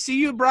 Ben, I see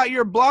you brought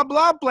your blah,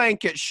 blah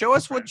blanket. Show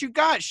us what you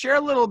got. Share a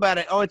little about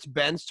it. Oh, it's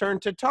Ben's turn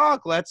to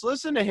talk. Let's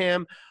listen to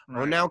him.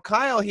 Right. Oh, now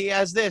Kyle, he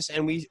has this.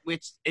 And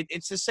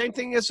it's the same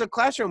thing as a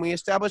classroom. We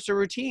establish the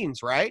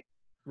routines, right?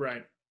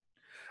 Right.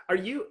 Are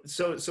you,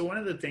 so one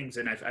of the things,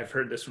 and I've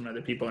heard this from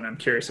other people, and I'm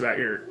curious about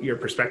your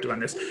perspective on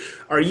this.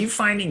 Are you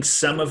finding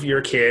some of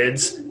your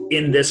kids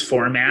in this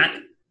format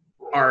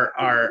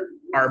are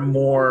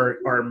more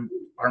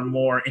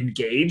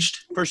engaged?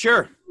 For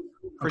sure.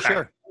 For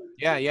sure.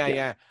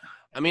 Yeah.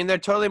 I mean, they're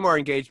totally more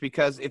engaged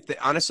because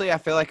honestly, I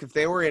feel like if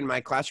they were in my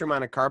classroom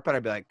on a carpet,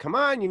 I'd be like, come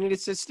on, you need to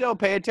sit still,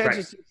 pay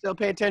attention, sit still,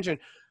 pay attention.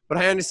 But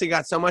I honestly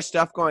got so much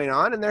stuff going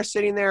on and they're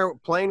sitting there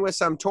playing with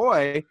some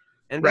toy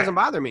and it doesn't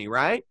bother me,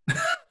 right?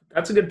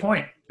 That's a good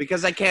point.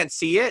 Because I can't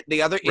see it.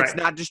 It's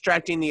not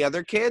distracting the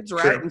other kids,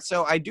 right? True. And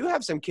so I do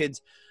have some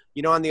kids,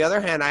 on the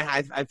other hand,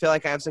 I feel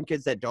like I have some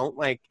kids that don't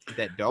like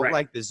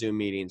the Zoom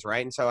meetings,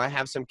 right? And so I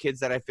have some kids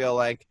that I feel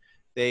like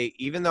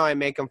even though I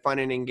make them fun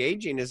and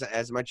engaging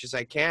as much as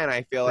I can,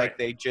 I feel like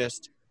they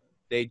just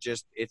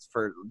it's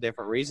for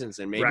different reasons.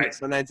 And maybe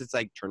sometimes it's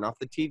like, turn off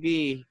the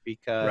TV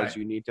because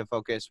you need to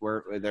focus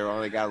where they're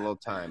only got a little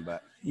time.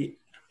 But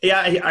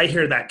yeah, I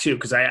hear that too.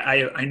 Cause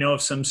I know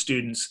of some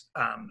students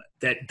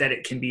that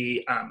it can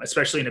be,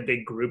 especially in a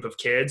big group of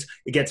kids,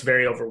 it gets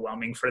very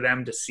overwhelming for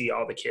them to see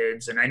all the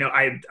kids. And I know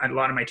a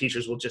lot of my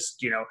teachers will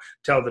just,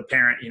 tell the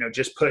parent,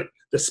 just put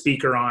the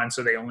speaker on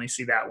so they only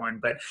see that one.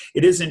 But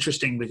it is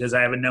interesting because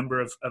I have a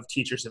number of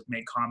teachers have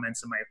made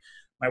comments, and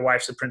my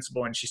wife's a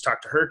principal and she's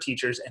talked to her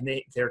teachers, and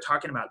they're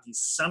talking about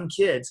some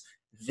kids,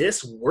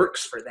 this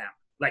works for them.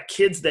 Like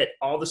kids that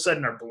all of a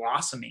sudden are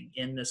blossoming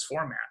in this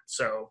format.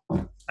 So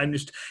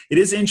it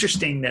is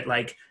interesting that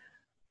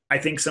I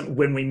think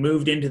when we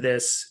moved into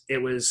this,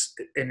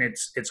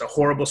 it's a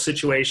horrible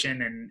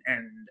situation. And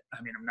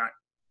I mean, I'm not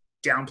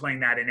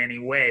downplaying that in any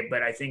way,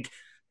 but I think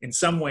in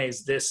some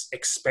ways this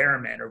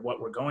experiment or what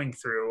we're going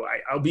through,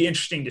 I'll be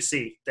interesting to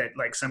see that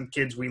some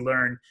kids we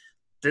learn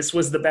this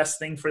was the best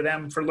thing for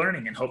them for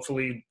learning. And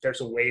hopefully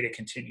there's a way to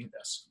continue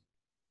this.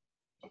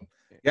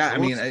 Yeah. I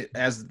mean,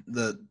 as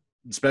the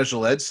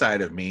special ed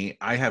side of me,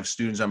 I have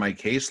students on my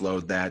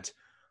caseload that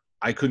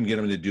I couldn't get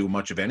them to do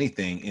much of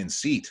anything in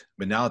seat,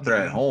 but now that they're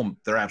at home,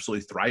 they're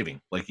absolutely thriving.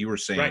 Like you were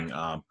saying,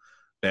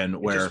 Ben,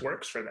 where it just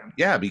works for them.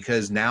 Yeah,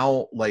 because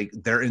now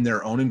they're in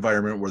their own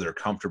environment where they're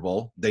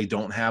comfortable. They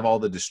don't have all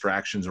the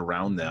distractions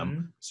around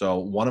them. So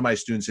one of my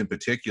students in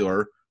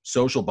particular,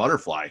 social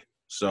butterfly.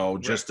 So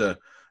just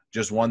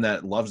one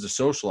that loves to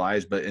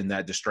socialize, and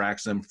that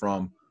distracts them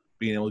from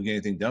being able to get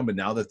anything done. But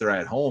now that they're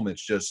at home,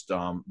 it's just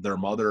their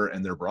mother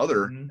and their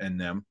brother and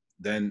them.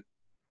 Then,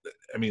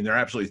 I mean, they're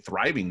absolutely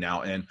thriving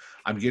now. And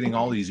I'm getting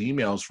all these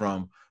emails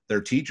from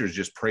their teachers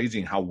just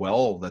praising how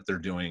well that they're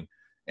doing.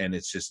 And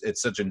it's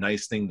such a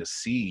nice thing to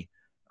see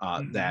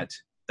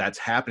that's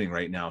happening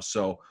right now.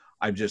 So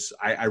I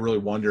really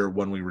wonder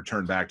when we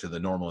return back to the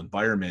normal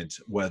environment,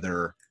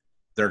 whether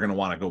they're going to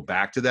want to go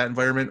back to that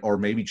environment or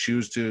maybe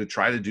choose to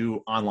try to do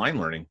online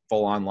learning,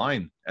 full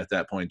online at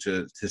that point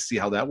to see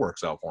how that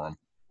works out for them.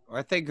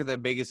 I think the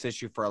biggest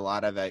issue for a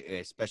lot of it,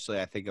 especially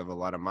I think of a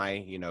lot of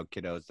my,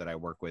 kiddos that I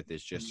work with,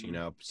 is just,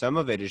 some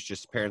of it is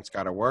just parents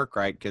got to work,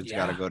 right? Kids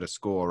got to go to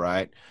school,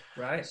 right?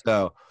 Right.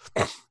 So,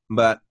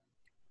 but,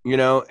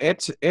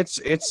 it's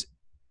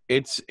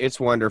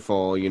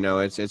wonderful,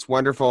 it's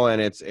wonderful.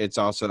 And it's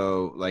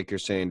also, like you're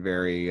saying,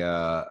 very,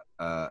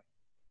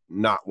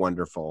 not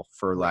wonderful,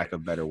 for lack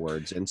of better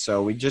words. And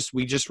so we just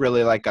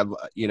really got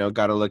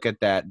to look at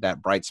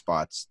that bright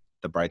spots,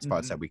 the bright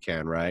spots that we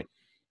can, right?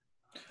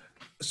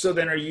 So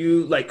then are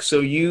you so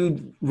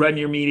you run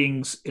your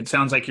meetings, it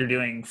sounds like you're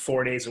doing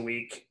 4 days a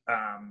week.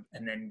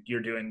 And then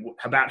you're doing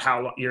about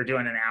how long you're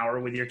doing, an hour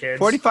with your kids?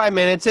 45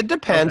 minutes. It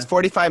depends. Okay.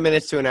 45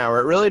 minutes to an hour.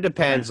 It really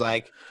depends.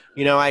 Okay.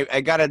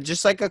 I got to,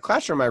 just like a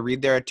classroom, I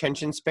read their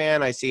attention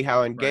span. I see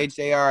how engaged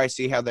they are. I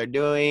see how they're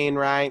doing,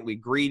 right? We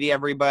greet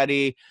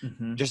everybody.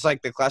 Just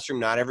like the classroom,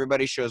 not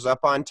everybody shows up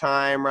on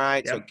time,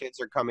 right? Yep. So kids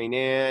are coming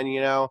in,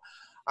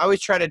 I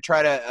always try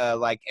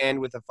to end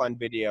with a fun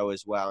video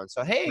as well. And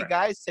so, hey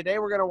guys, today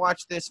we're going to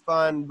watch this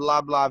fun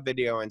blah, blah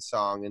video and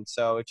song. And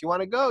so if you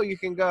want to go, you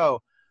can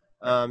go.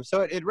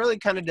 So it really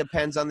kind of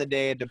depends on the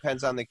day. It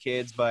depends on the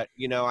kids, but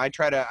I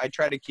try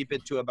to keep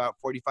it to about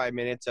 45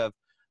 minutes of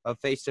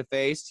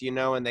face-to-face,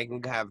 and they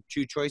can have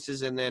two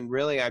choices. And then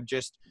really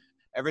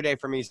every day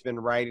for me has been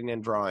writing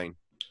and drawing.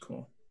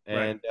 Cool.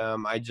 And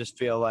I just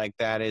feel like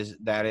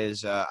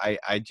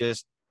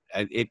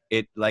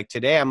it like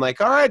today I'm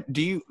like, all right,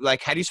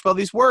 how do you spell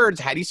these words?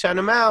 How do you sound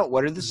them out?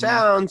 What are the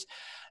sounds?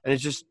 And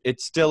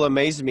it still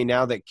amazes me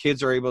now that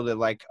kids are able to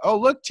like, oh,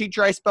 look,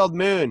 teacher, I spelled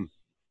moon.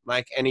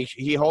 Like, and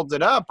he holds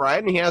it up, right?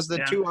 And he has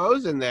the two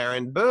O's in there,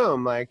 and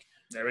boom, like,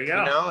 there we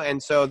go.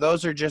 And so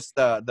those are just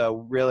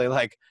the really,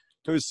 like,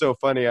 it was so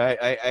funny.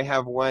 I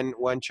have one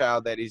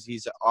child that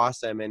he's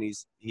awesome, and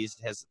he's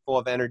full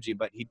of energy,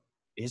 but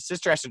his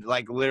sister has to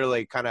like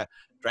literally kind of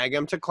drag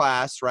him to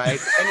class, right?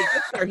 And he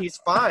gets there, he's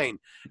fine.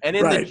 And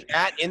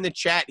in the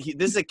chat,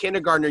 this is a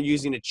kindergartner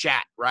using a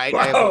chat, right?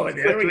 I have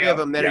three of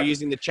them that are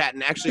using the chat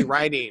and actually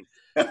writing.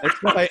 And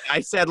so I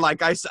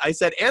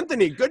said,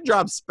 Anthony, good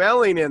job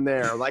spelling in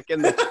there. Like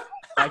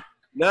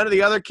none of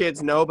the other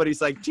kids know, but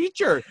he's like,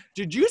 teacher,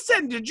 did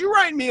you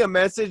write me a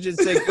message and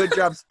say good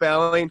job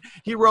spelling?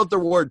 He wrote the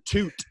word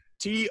toot,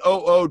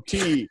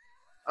 T-O-O-T.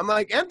 I'm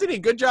like, Anthony,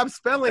 good job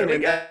spelling.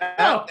 And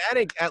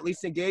that at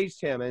least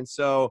engaged him. And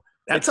so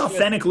that's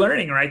authentic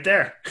learning right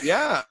there.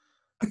 Yeah.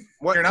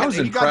 And I was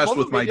impressed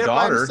with my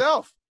daughter.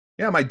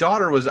 Yeah, my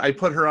daughter I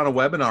put her on a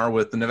webinar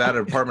with the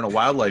Nevada Department of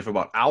Wildlife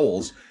about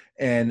owls.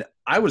 And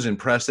I was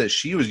impressed that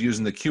she was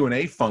using the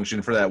Q&A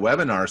function for that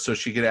webinar so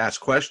she could ask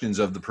questions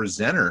of the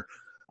presenter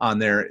on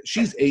there.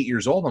 She's 8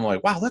 years old. I'm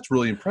like, wow, that's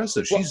really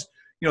impressive. She's,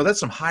 that's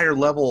some higher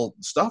level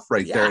stuff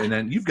right there. And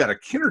then you've got a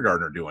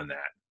kindergartner doing that.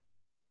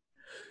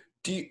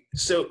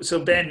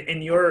 So Ben,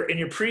 in your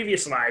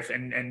previous life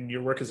and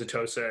your work as a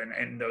TOSA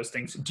and those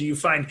things, do you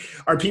find,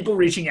 are people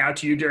reaching out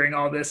to you during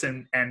all this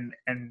and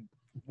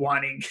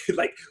wanting,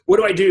 like, what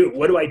do I do?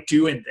 What do I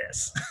do in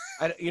this?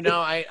 I've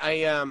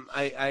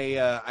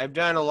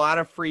done a lot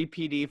of free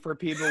PD for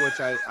people, which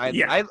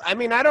I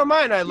mean, I don't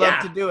mind. I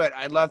love to do it.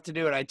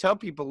 I tell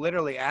people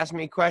literally ask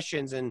me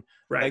questions. And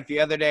like the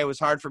other day it was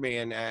hard for me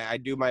and I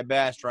do my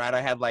best, right?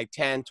 I had like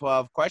 10,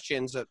 12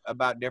 questions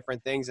about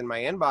different things in my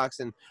inbox.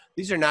 And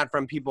these are not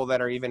from people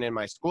that are even in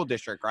my school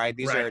district, right?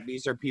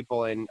 These are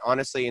people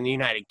honestly in the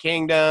United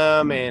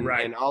Kingdom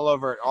and all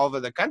over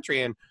the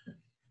country.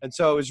 And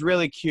so it was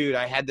really cute.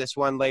 I had this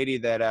one lady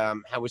that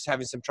was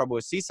having some trouble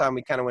with Seesaw, and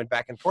we kind of went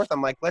back and forth.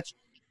 I'm like, let's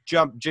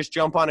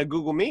jump on a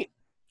Google Meet.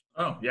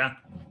 Oh, yeah.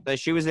 So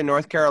she was in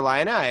North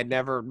Carolina. I had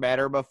never met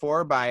her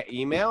before by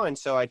email, and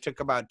so I took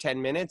about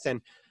 10 minutes,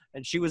 and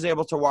she was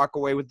able to walk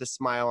away with a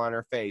smile on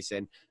her face.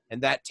 And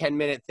that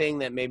 10-minute thing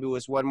that maybe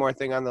was one more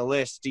thing on the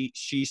list,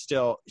 she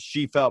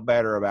felt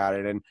better about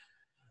it.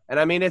 And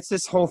I mean, it's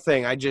this whole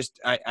thing.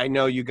 I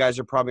know you guys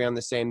are probably on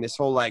the same, this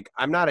whole, like,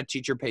 I'm not a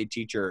teacher paid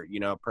teacher,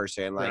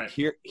 person. Like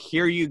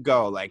here you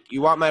go. Like,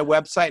 you want my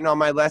website and all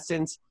my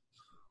lessons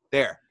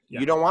there.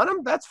 Yeah. You don't want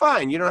them? That's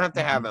fine. You don't have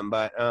to have them,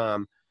 but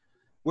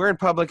we're in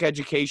public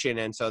education.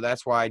 And so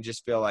that's why I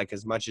just feel like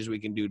as much as we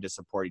can do to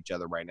support each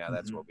other right now,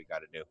 that's what we got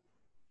to do.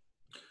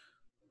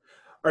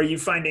 Are you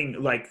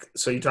finding, like,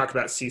 so you talk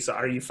about Seesaw,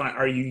 are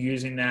you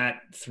using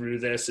that through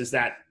this? Has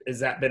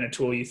that been a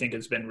tool you think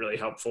has been really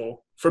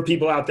helpful for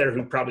people out there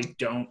who probably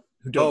don't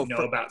know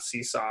about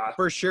Seesaw?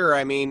 For sure.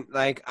 I mean,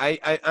 like,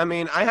 I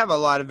mean, I have a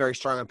lot of very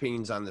strong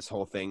opinions on this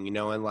whole thing,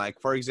 and like,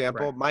 for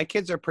example, my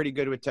kids are pretty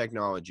good with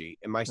technology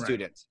and my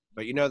students,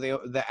 but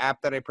the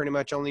app that I pretty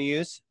much only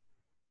use,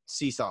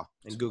 Seesaw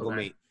and Google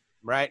Meet,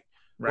 right?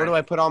 Where do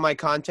I put all my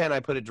content? I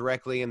put it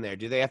directly in there.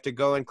 Do they have to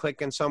go and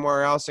click in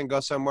somewhere else and go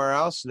somewhere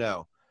else?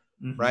 No.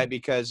 Right.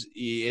 Because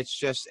it's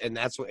just, and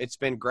that's what, it's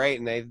been great.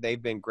 And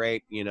they've been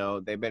great.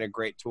 They've been a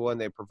great tool and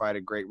they provide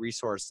a great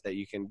resource that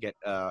you can get,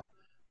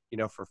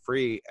 for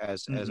free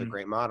as a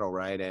great model.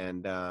 Right.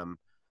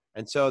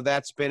 And so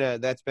that's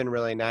been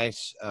really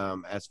nice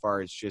as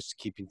far as just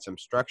keeping some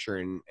structure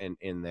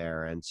in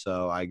there. And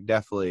so I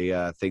definitely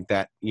think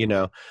that,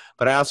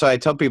 but I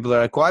tell people,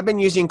 they're like, well, I've been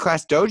using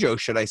Class Dojo.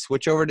 Should I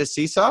switch over to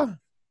Seesaw?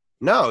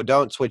 No,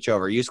 don't switch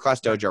over. Use Class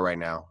Dojo right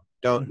now.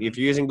 Don't, if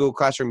you're using Google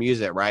Classroom,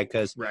 use it, right?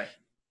 Because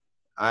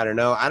I don't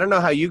know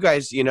how you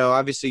guys,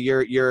 obviously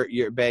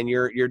you're Ben,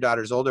 your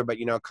daughter's older, but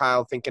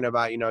Kyle, thinking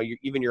about,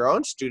 even your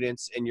own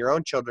students and your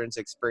own children's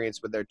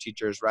experience with their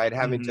teachers, right?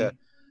 Having to,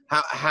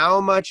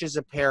 how much as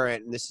a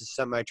parent, and this is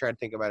something I try to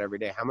think about every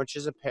day, how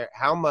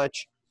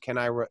much can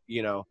I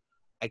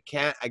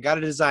got to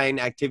design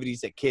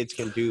activities that kids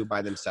can do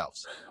by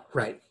themselves.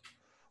 Right.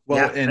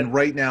 Well, and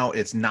right now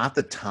it's not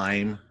the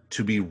time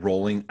to be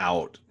rolling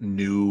out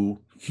new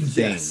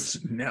things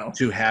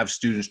to have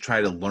students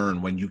try to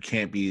learn when you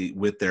can't be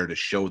there to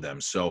show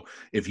them. So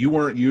if you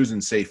weren't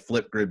using, say,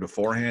 Flipgrid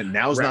beforehand,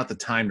 now's not the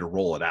time to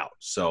roll it out.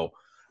 So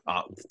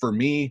for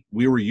me,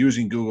 we were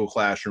using Google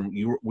Classroom.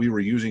 We were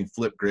using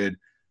Flipgrid.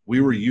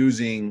 We were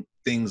using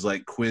things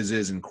like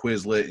Quizzes and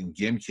Quizlet and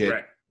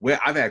Gimkit.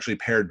 I've actually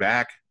pared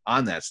back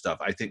on that stuff.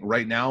 I think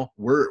right now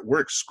we're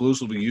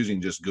exclusively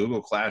using just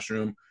Google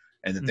Classroom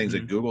and the things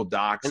like Google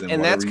Docs.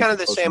 And that's kind of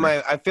the same.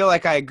 I feel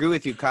like I agree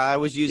with you, Kyle. I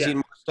was using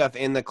more stuff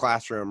in the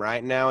classroom.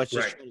 Right now it's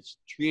just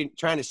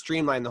trying to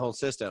streamline the whole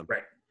system.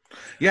 Right.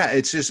 Yeah,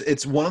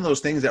 it's one of those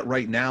things that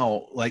right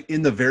now, like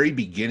in the very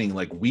beginning,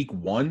 like week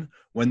 1,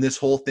 when this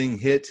whole thing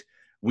hit,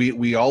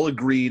 we all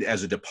agreed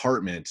as a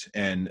department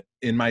and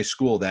in my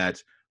school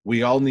that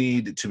we all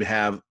need to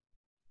have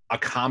a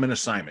common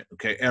assignment.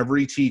 Okay.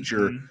 Every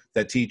teacher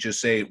that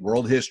teaches, say,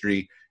 world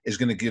history is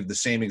going to give the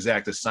same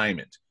exact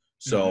assignment.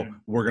 So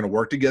we're going to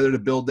work together to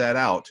build that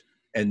out.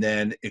 And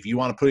then if you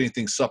want to put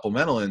anything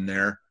supplemental in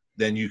there,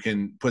 then you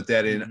can put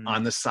that in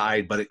on the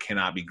side, but it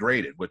cannot be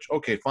graded, which,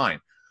 okay, fine.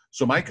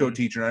 So my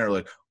co-teacher and I are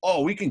like,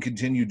 oh, we can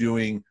continue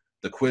doing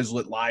the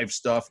Quizlet live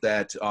stuff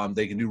that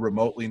they can do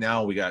remotely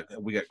now. We got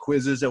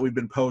quizzes that we've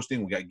been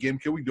posting. We got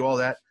GIMP. We do all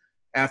that.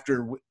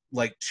 After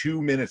like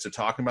 2 minutes of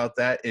talking about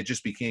that, it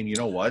just became, you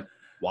know what?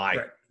 Why?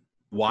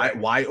 Right.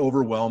 Why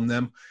overwhelm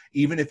them?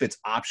 Even if it's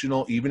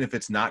optional, even if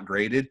it's not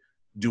graded,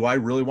 do I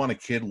really want a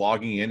kid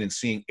logging in and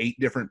seeing 8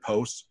 different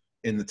posts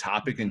in the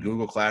topic in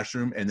Google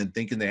Classroom and then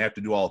thinking they have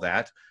to do all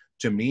that?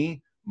 To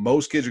me,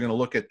 most kids are going to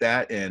look at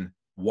that and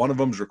one of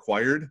them's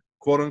required,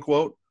 quote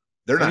unquote.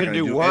 They're not going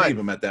to do any of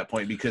them at that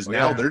point because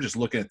now they're just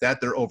looking at that.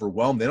 They're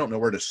overwhelmed. They don't know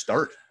where to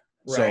start.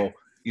 Right. So,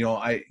 you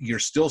know, you're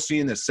still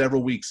seeing this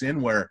several weeks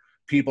in where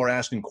people are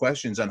asking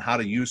questions on how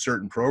to use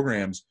certain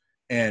programs.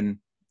 And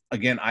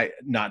again, I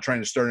not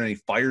trying to start any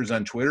fires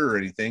on Twitter or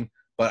anything,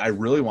 but I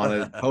really want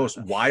to post,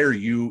 why are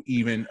you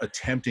even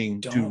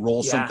attempting to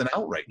roll something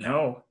out right now?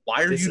 No.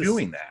 Why are you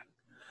doing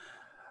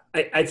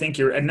that? I think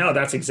no,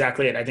 that's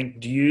exactly it. I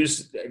think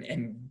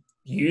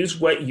use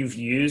what you've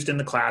used in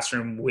the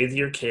classroom with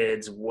your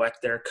kids, what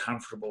they're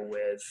comfortable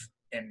with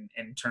in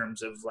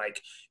terms of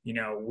like, you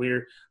know,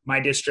 my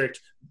district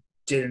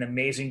did an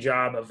amazing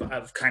job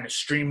of kind of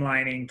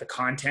streamlining the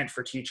content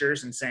for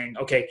teachers and saying,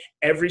 okay,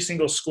 every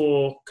single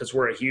school, because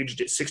we're a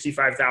huge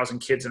 65,000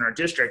 kids in our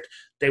district,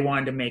 they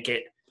wanted to make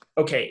it,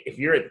 okay, if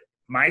you're at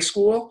my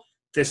school,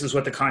 this is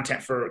what the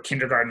content for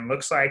kindergarten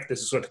looks like.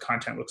 This is what the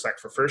content looks like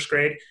for first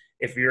grade.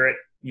 If you're at,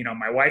 you know,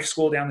 my wife's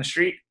school down the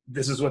street,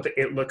 this is what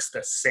it looks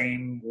the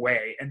same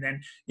way. And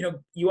then, you know,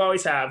 you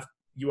always have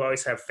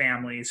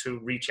families who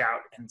reach out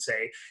and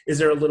say, is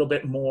there a little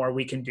bit more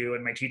we can do?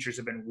 And my teachers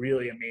have been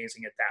really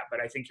amazing at that. But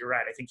I think you're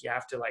right. I think you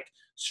have to like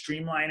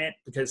streamline it,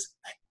 because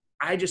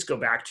I just go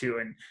back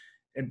to,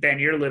 and Ben,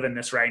 you're living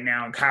this right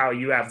now, and Kyle,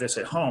 you have this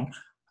at home.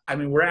 I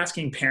mean, we're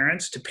asking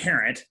parents to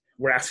parent.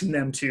 We're asking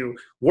them to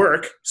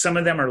work. Some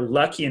of them are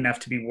lucky enough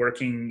to be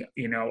working,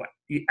 you know,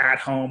 at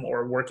home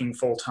or working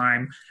full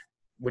time,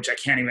 which I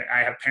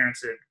have parents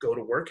that go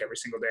to work every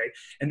single day.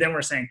 And then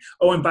we're saying,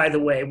 oh, and by the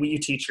way, will you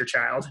teach your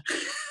child?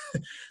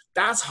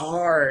 That's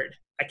hard.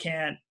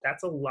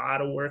 That's a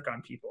lot of work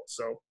on people.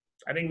 So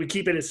I think we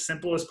keep it as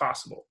simple as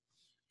possible.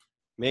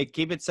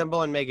 Keep it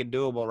simple and make it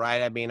doable,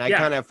 right? I mean,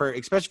 kind of,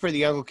 especially for the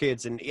younger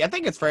kids, and I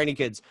think it's for any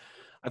kids,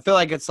 I feel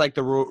like it's like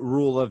the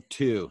rule of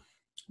 2.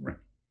 Right.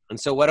 And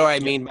so what do I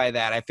mean by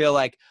that? I feel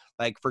like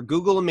for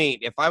Google Meet,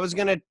 if I was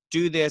going to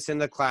do this in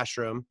the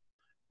classroom,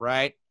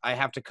 right, I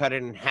have to cut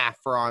it in half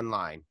for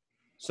online.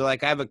 So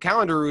like I have a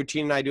calendar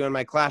routine I do in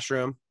my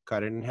classroom,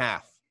 cut it in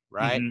half,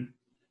 right?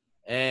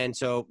 And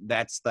so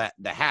that's the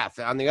half.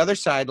 On the other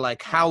side,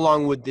 like how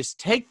long would this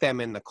take them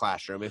in the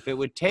classroom? If it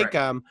would take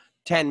them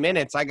 10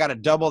 minutes, I got to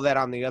double that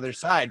on the other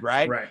side,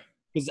 right? Right.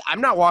 Because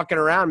I'm not walking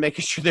around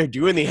making sure they're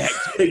doing the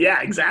activity.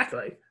 Yeah,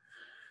 exactly.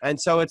 And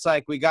so it's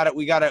like we got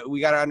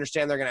to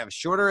understand they're going to have a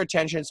shorter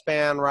attention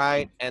span,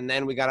 right? And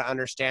then we got to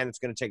understand it's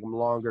going to take them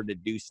longer to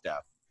do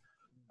stuff.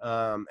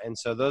 And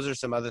so those are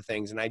some other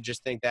things. And I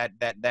just think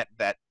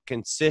that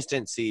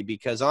consistency,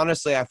 because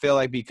honestly, I feel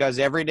like because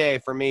every day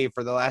for me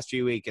for the last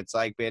few weeks, it's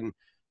like been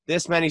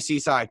this many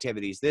seesaw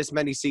activities, this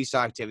many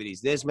seesaw activities,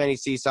 this many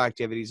seesaw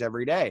activities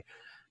every day.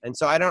 And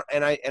so I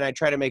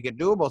try to make it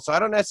doable. So I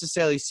don't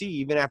necessarily see,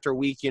 even after a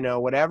week, you know,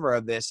 whatever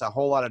of this, a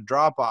whole lot of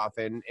drop off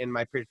in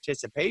my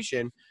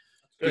participation.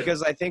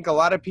 Because I think a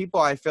lot of people,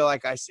 I feel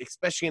like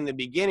especially in the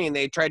beginning,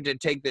 they tried to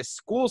take this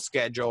school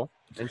schedule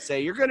and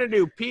say, you're going to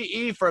do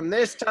PE from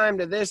this time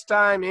to this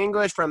time,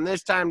 English from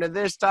this time to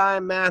this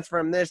time, math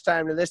from this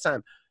time to this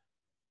time.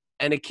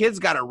 And a kid's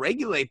got to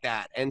regulate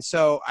that. And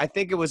so I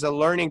think it was a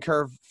learning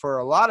curve for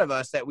a lot of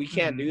us that we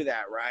can't do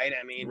that, right?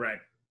 I mean,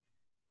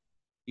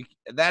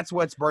 that's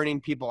what's burning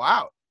people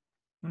out.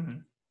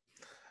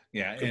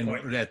 Yeah. Good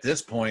point. At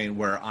this point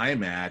where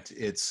I'm at,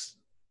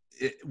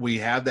 we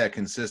have that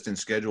consistent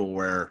schedule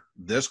where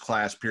this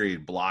class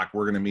period block,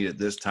 we're going to meet at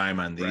this time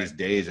on these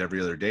days, every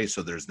other day.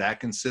 So there's that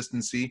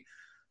consistency.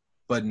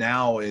 But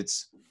now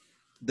it's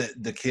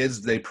the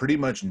kids, they pretty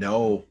much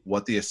know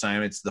what the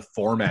assignments, the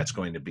format's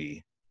going to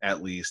be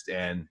at least.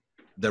 And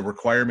the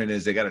requirement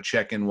is they got to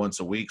check in once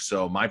a week.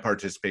 So my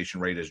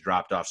participation rate has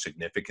dropped off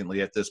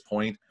significantly at this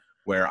point,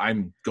 where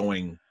I'm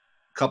going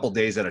a couple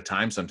days at a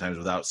time sometimes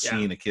without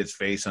seeing a kid's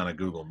face on a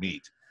Google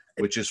Meet,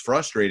 which is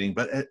frustrating.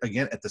 But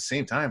again, at the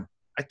same time,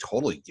 I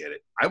totally get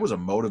it. I was a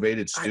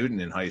motivated student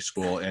in high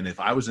school. And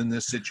if I was in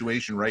this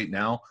situation right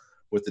now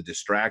with the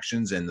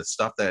distractions and the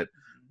stuff that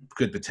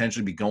could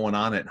potentially be going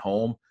on at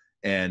home,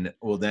 and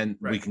then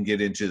we can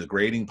get into the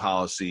grading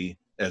policy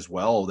as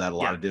well that a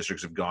lot of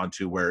districts have gone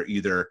to, where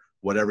either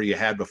whatever you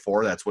had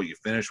before, that's what you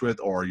finish with,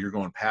 or you're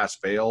going pass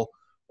fail,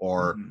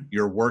 or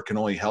your work can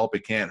only help,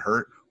 it can't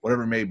hurt,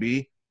 whatever it may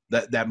be,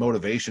 that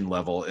motivation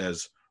level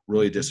has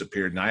really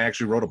disappeared. And I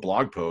actually wrote a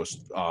blog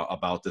post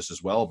about this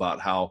as well, about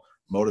how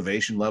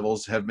motivation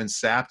levels have been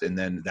sapped. And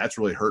then that's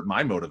really hurt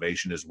my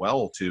motivation as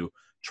well to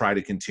try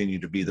to continue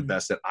to be the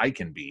best that I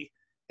can be.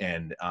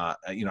 And,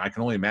 I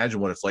can only imagine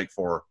what it's like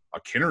for a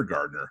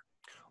kindergartner.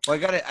 Well,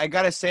 I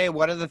gotta say,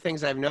 one of the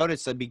things I've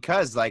noticed that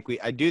because I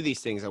do these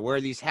things, I wear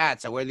these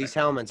hats, I wear these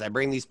helmets, I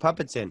bring these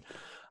puppets in.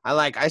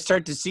 I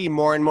start to see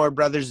more and more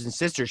brothers and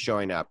sisters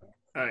showing up.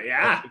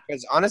 Yeah.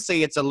 Because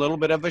honestly, it's a little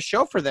bit of a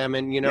show for them.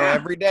 And,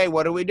 every day,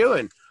 what are we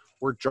doing?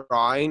 We're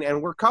drawing and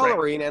we're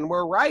coloring and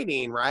we're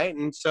writing, right?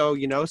 And so,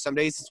 some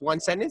days it's one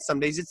sentence, some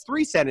days it's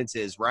 3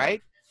 sentences,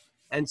 right?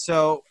 And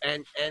so,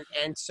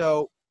 and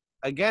so,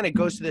 again, it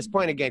goes to this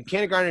point again.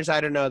 Kindergartners,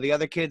 I don't know. The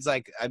other kids,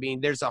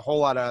 there's a whole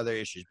lot of other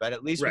issues, but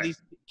at least with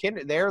these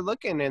kids, they're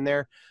looking and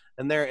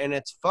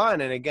it's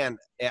fun. And again,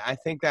 I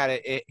think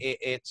that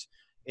it's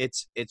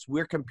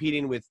we're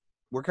competing with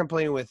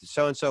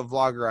so-and-so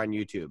vlogger on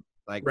YouTube,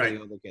 like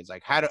the other kids.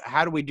 Like,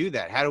 how do we do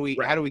that? How do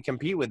we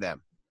compete with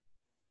them?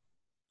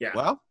 Yeah.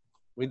 Well,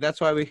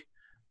 that's why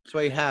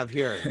you have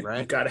here, right?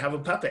 You've got to have a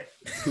puppet.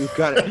 You've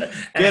got to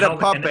get a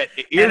puppet.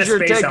 Here's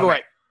your takeaway.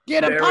 Helmet.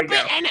 Get a puppet.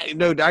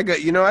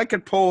 I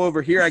could pull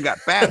over here. I got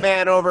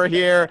Batman over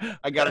here.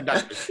 I got a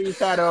Dr. Seuss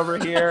hat over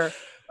here.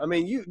 I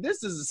mean,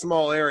 this is a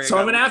small area. So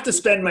I'm going to have to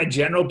spend my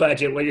general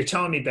budget. What you're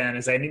telling me, Ben,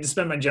 is I need to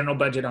spend my general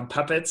budget on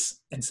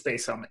puppets and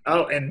space helmet.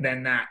 Oh, and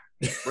then that.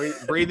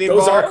 Breathing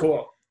Those bar? are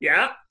cool.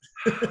 Yeah.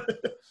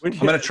 I'm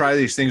going to try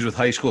these things with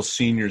high school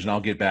seniors, and I'll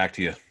get back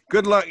to you.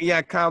 Good luck.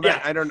 Yeah, Kyle,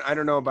 I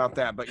don't know about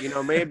that, but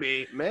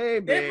maybe.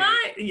 It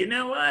might. You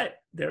know what?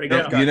 There we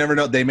go. You never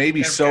know. They may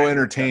be so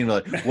entertained.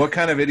 Like, what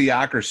kind of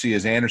idiocracy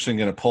is Anderson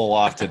going to pull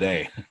off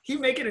today? He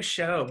make it a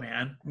show,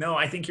 man. No,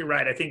 I think you're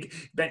right. I think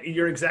Ben,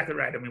 you're exactly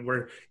right. I mean,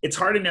 it's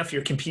hard enough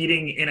you're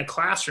competing in a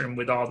classroom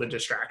with all the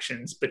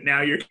distractions, but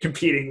now you're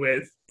competing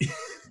with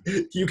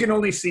you can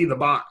only see the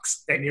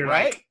box, and you're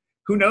like,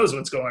 who knows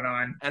what's going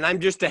on? And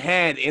I'm just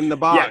ahead in the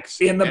box.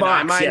 Yeah, in the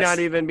box. I might not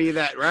even be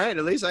that right.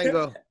 At least I can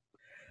go.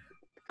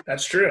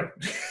 That's true.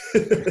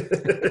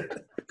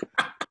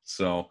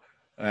 So,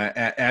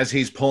 as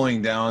he's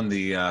pulling down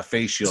the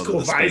face shield of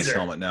the space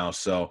helmet now,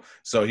 so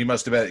he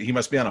must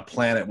be on a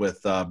planet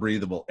with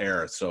breathable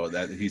air, so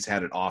that he's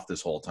had it off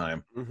this whole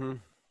time. Mm-hmm.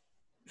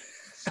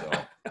 So,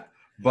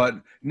 but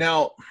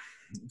now,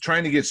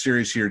 trying to get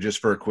serious here just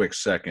for a quick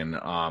second,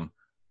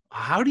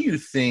 how do you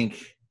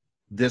think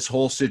this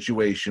whole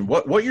situation?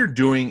 What you're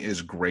doing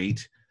is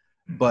great.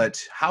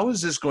 But how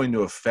is this going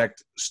to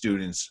affect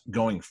students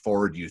going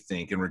forward, you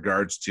think, in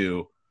regards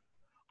to,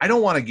 I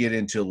don't want to get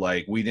into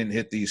like, we didn't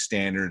hit these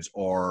standards,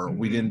 or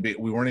we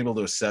weren't able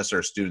to assess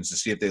our students to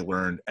see if they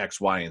learned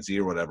X, Y, and Z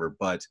or whatever.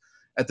 But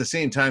at the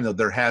same time, though,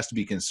 there has to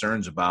be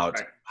concerns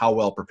about how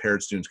well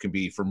prepared students can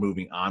be for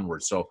moving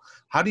onward. So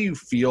how do you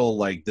feel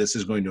like this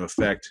is going to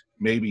affect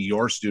maybe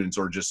your students,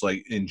 or just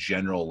like in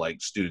general,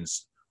 like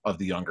students of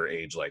the younger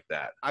age like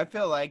that? I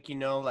feel like,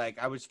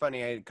 I was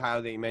funny,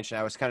 Kyle, that you mentioned,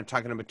 I was kind of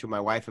talking to my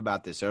wife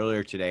about this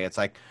earlier today. It's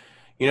like,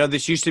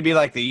 this used to be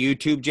like the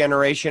YouTube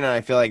generation, and I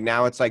feel like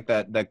now it's like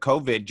the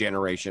COVID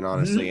generation,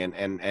 honestly. And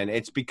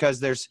it's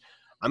because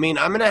I'm going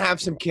to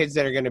have some kids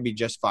that are going to be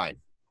just fine.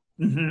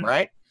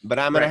 Right. But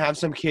I'm going to have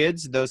some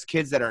kids, those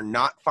kids that are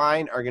not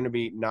fine are going to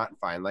be not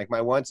fine. Like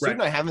my one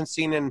student I haven't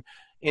seen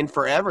in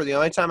forever. The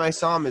only time I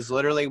saw him is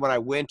literally when I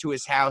went to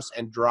his house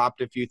and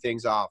dropped a few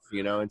things off,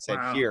 and said,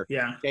 here,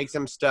 take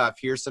some stuff.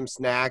 Here's some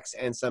snacks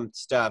and some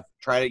stuff.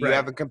 You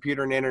have a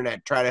computer and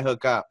internet, try to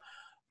hook up.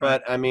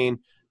 But I mean,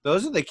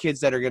 those are the kids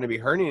that are going to be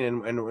hurting.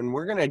 And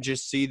we're going to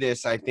just see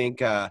this. I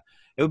think it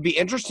would be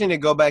interesting to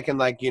go back and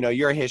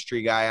you're a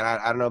history guy, and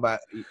I don't know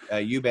about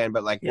you, Ben,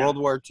 but World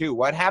War II,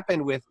 what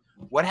happened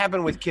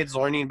with kids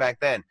learning back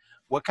then?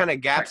 What kind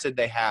of gaps did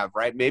they have,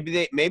 right?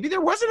 Maybe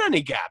there wasn't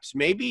any gaps.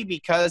 Maybe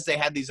because they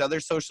had these other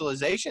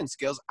socialization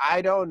skills.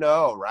 I don't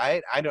know,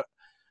 right? I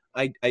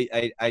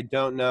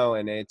don't know,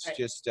 and it's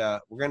just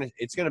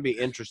it's gonna be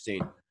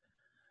interesting.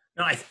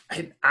 No,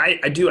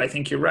 I do. I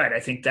think you're right. I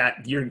think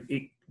that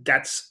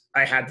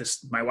I had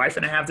this. My wife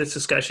and I have this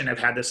discussion. I've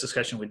had this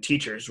discussion with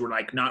teachers. We're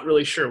not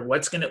really sure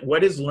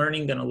what is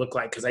learning gonna look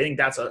like, because I think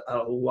that's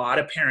a lot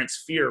of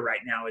parents' fear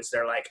right now. Is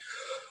they're like,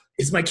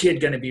 is my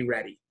kid going to be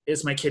ready?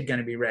 Is my kid going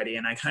to be ready?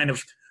 And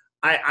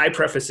I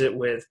preface it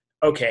with,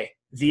 okay,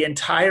 the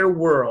entire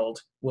world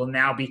will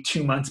now be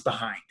 2 months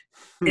behind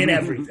in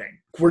everything.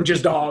 We're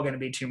just all going to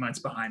be 2 months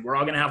behind. We're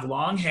all going to have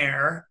long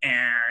hair,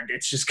 and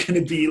it's just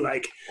going to be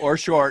like, or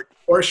short.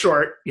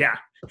 Yeah.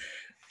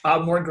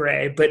 More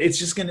gray, but it's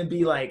just going to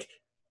be like,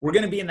 we're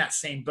going to be in that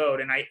same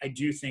boat. And I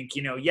do think,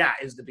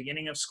 is the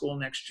beginning of school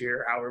next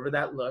year, however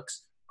that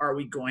looks, are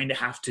we going to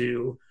have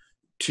to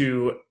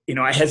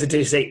I hesitate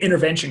to say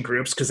intervention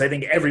groups, because I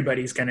think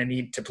everybody's going to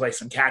need to play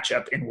some catch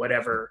up in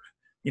whatever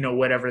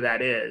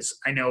that is.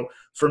 I know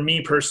for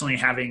me personally,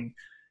 having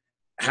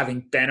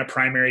having been a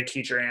primary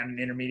teacher and an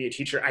intermediate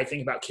teacher, I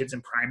think about kids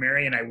in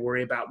primary and I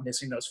worry about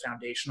missing those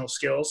foundational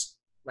skills.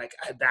 Like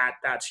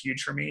that's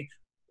huge for me.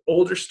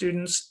 Older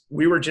students,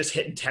 we were just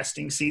hitting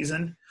testing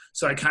season.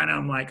 So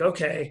I'm like,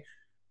 okay,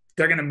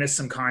 they're going to miss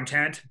some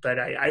content, but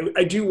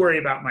I do worry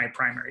about my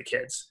primary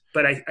kids,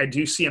 but I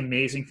do see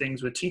amazing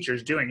things with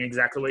teachers doing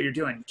exactly what you're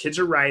doing. Kids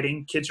are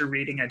writing, kids are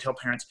reading. I tell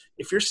parents,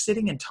 if you're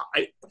sitting and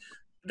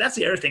that's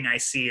the other thing I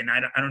see. And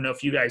I don't know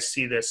if you guys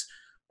see this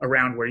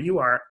around where you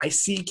are. I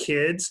see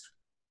kids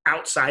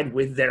outside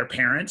with their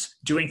parents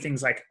doing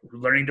things like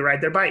learning to ride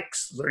their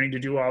bikes, learning to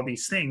do all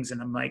these things.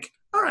 And I'm like,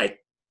 all right,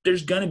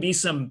 there's going to be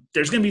some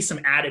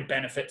added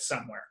benefit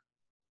somewhere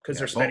because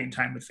they're spending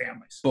time with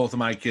families. Both of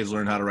my kids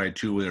learned how to ride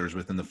two-wheelers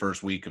within the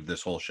first week of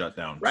this whole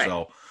shutdown. Right.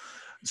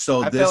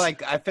 So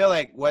I feel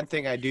like one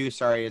thing I do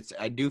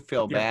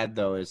feel bad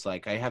though, is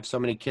like I have so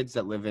many kids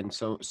that live in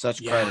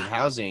such crowded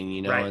housing,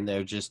 you know, and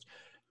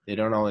they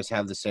don't always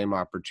have the same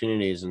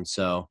opportunities. And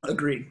so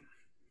agreed.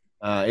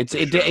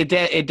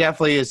 It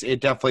definitely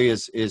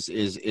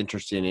is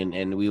interesting,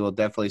 and we will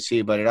definitely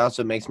see, but it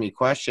also makes me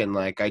question,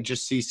 like, I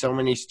just see so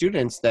many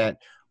students that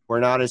were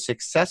not as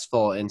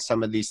successful in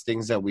some of these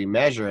things that we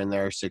measure, and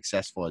they're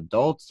successful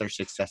adults, they're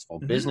successful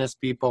business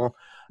people.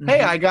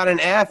 Hey, I got an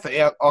F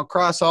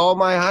across all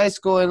my high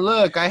school, and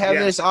look, I have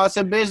this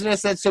awesome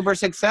business that's super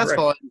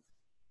successful. Right.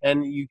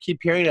 And you keep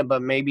hearing it,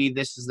 but maybe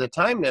this is the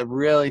time to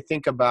really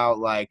think about,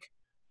 like,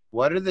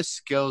 what are the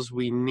skills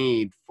we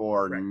need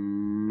for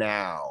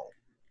now?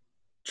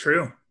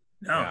 True.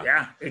 No,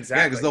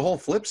 exactly. Yeah, because the whole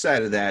flip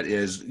side of that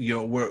is, you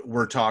know,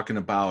 we're talking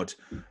about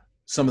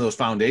some of those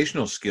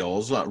foundational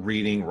skills,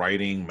 reading,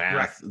 writing,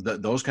 math,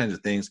 those kinds of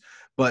things.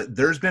 But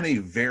there's been a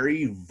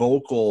very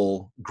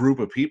vocal group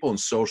of people in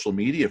social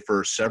media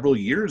for several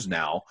years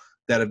now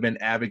that have been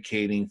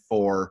advocating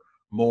for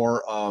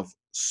more of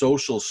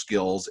social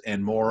skills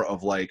and more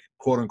of, like,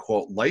 quote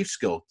unquote life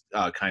skill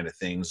kind of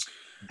things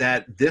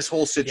that this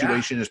whole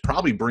situation is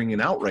probably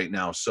bringing out right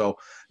now. So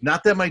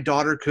not that my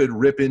daughter could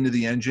rip into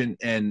the engine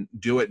and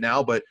do it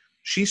now, but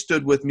she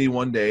stood with me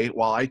one day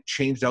while I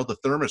changed out the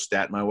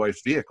thermostat in my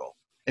wife's vehicle.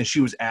 And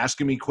she was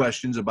asking me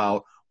questions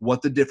about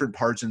what the different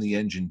parts in the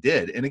engine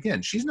did. And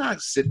again, she's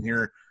not sitting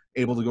here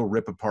able to go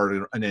rip apart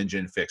an engine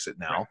and fix it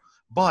now,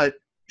 but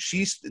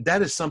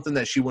that is something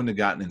that she wouldn't have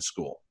gotten in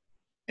school.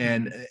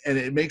 And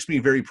it makes me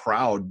very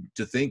proud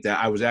to think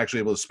that I was actually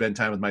able to spend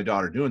time with my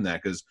daughter doing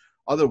that, because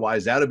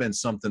otherwise, that would have been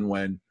something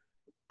when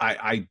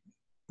I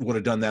would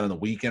have done that on the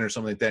weekend or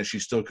something like that. She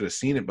still could have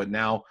seen it. But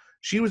now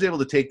she was able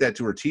to take that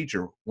to her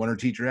teacher when her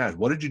teacher asked,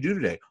 "What did you do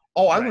today?"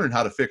 "Oh, I learned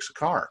how to fix a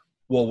car."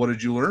 "Well, what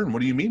did you learn? What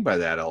do you mean by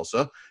that,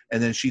 Elsa?"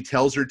 And then she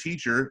tells her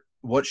teacher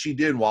what she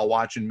did while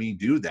watching me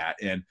do that.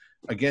 And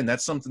again,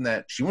 that's something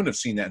that she wouldn't have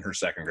seen that in her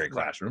second grade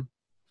classroom.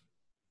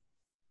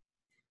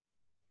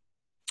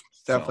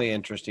 It's definitely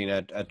interesting,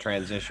 a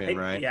transition,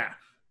 right?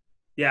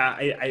 Yeah,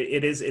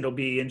 it is. It'll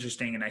be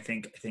interesting, and I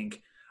think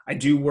I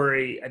do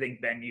worry. I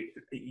think, Ben,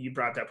 you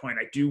brought that point.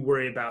 I do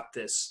worry about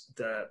this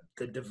the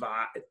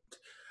divide.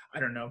 I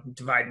don't know,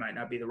 divide might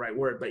not be the right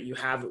word, but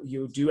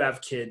you do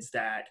have kids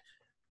that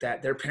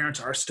their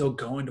parents are still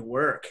going to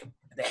work.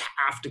 They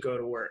have to go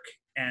to work,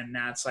 and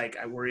that's like,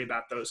 I worry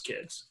about those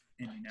kids.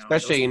 And,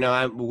 especially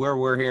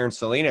we're here in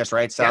Salinas,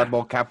 right? Salad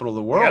Bowl capital of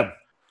the world.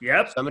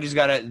 Yep. Somebody's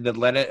got to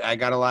let it. I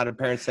got a lot of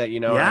parents that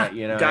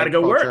got to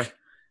go work.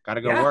 Got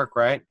to go work,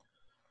 right?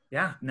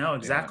 Yeah, no,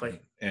 exactly.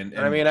 Yeah. And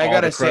I mean, I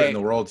got to say, in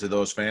the world to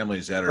those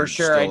families that are for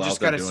sure. I just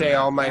got to say,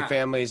 all my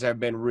families have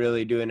been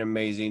really doing an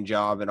amazing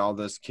job, and all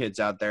those kids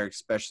out there,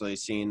 especially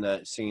seeing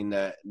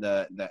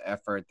the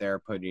effort they're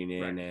putting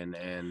in,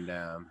 and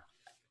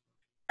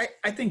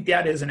I think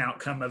that is an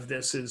outcome of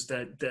this, is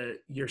that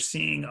you're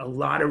seeing a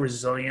lot of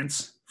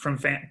resilience from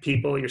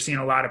people. You're seeing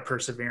a lot of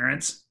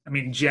perseverance. I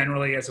mean,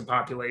 generally as a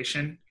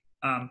population,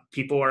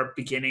 people are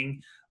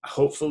beginning,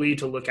 hopefully,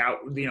 to look out,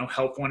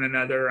 help one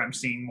another. I'm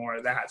seeing more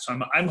of that. So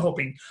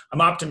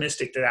I'm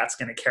optimistic that that's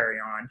going to carry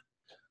on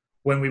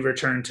when we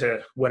return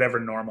to whatever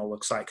normal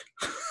looks like.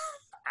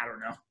 I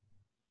don't know.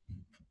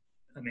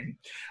 I mean,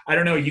 I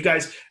don't know, you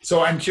guys.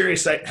 So I'm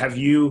curious, have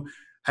you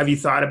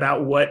thought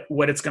about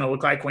what it's going to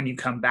look like when you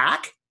come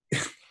back?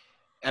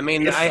 I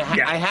mean,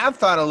 I have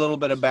thought a little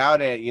bit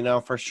about it,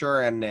 for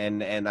sure.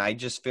 And I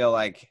just feel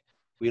like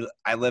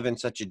I live in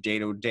such a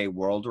day-to-day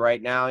world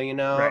right now,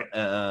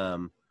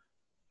 Right.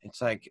 It's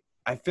like,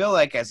 I feel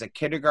like as a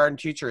kindergarten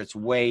teacher, it's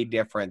way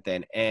different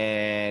than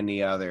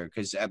any other,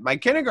 because my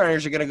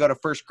kindergartners are going to go to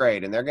first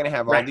grade, and they're going to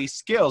have all these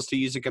skills to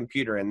use a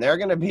computer, and they're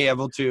going to be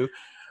able to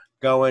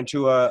go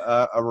into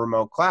a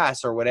remote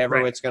class or whatever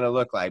it's going to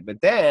look like.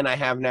 But then I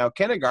have now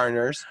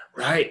kindergartners.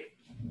 Right.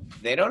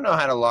 They don't know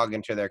how to log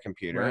into their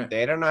computer. Right.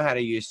 They don't know how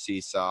to use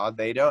Seesaw.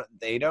 They don't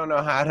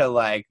know how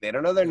to, they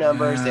don't know their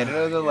numbers. They don't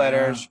know the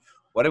letters.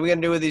 What are we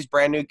going to do with these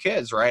brand new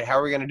kids, right? How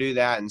are we going to do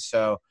that? And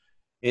so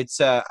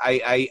it's,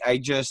 I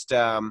just,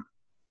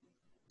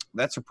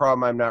 that's a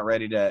problem I'm not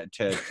ready to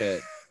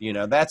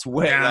that's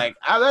way,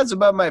 that's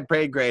above my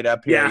pay grade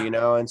up here,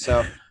 and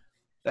so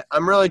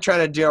I'm really trying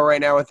to deal right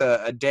now with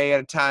a day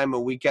at a time, a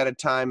week at a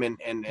time, and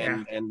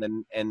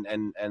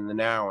the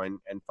now, and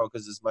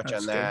focus as much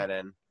on that.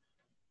 And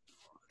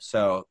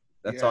so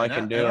that's all I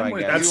can do, I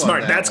guess. That's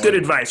smart. That's good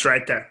advice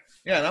right there.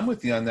 Yeah, and I'm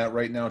with you on that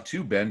right now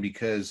too, Ben,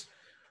 because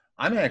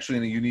I'm actually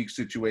in a unique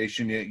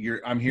situation.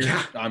 I'm here.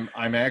 Yeah.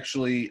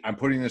 I'm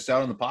putting this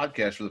out on the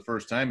podcast for the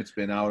first time. It's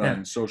been out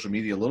on social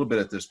media a little bit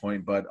at this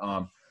point, but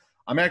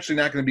I'm actually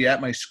not going to be at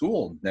my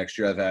school next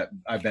year.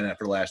 I've been at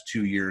for the last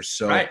 2 years.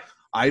 So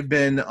I've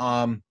been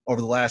over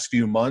the last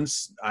few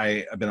months,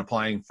 I've been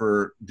applying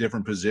for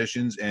different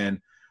positions, and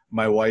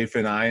my wife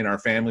and I and our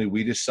family,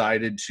 we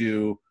decided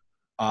to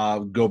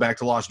go back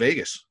to Las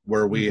Vegas,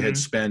 where we had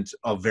spent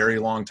a very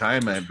long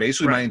time, and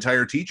basically my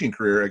entire teaching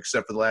career,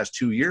 except for the last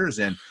 2 years.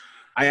 And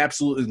I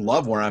absolutely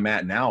love where I'm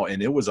at now.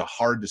 And it was a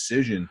hard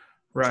decision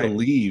to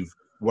leave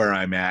where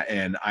I'm at,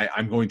 and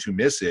I'm going to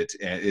miss it.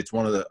 And it's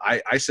one of the,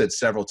 I said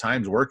several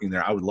times working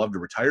there, I would love to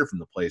retire from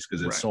the place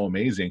because it's so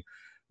amazing.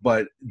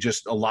 But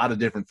just a lot of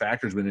different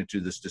factors went into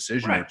this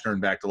decision to return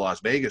back to Las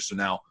Vegas. So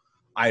now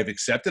I have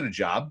accepted a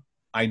job.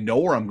 I know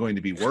where I'm going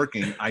to be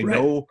working. I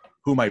know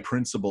who my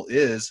principal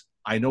is.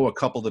 I know a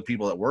couple of the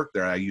people that work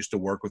there. I used to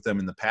work with them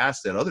in the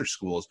past at other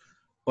schools.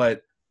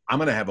 But I'm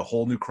going to have a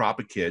whole new crop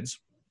of kids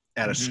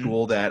at a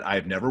school that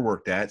I've never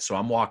worked at. So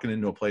I'm walking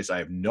into a place I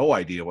have no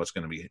idea what's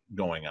going to be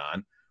going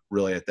on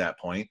really at that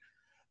point.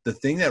 The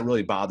thing that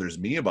really bothers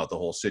me about the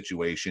whole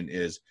situation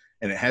is,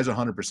 and it hasn't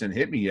 100%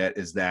 hit me yet,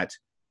 is that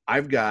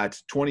I've got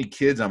 20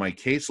 kids on my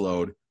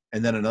caseload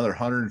and then another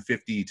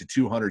 150 to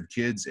 200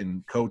 kids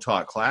in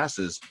co-taught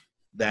classes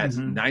that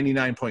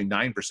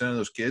 99.9% of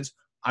those kids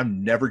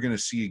I'm never going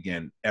to see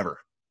again ever,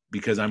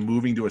 because I'm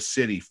moving to a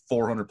city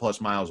 400 plus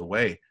miles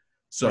away.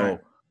 So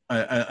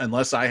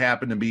unless I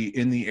happen to be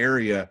in the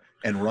area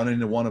and run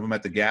into one of them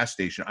at the gas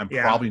station, I'm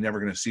probably never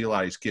going to see a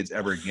lot of these kids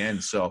ever again.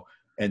 So,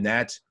 and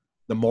that's,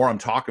 the more I'm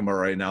talking about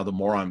right now, the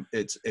more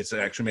it's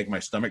actually making my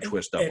stomach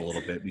twist up a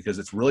little bit, because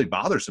it's really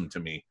bothersome to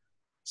me.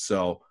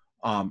 So,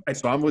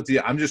 so I'm with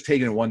you. I'm just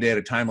taking it one day at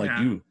a time, like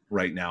you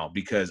right now,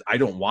 because I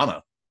don't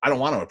want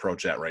to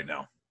approach that right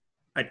now.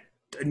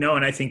 No,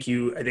 and I think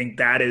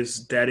that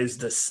is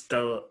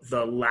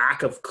the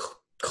lack of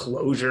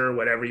closure,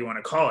 whatever you want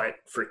to call it,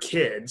 for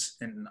kids.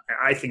 And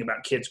I think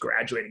about kids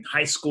graduating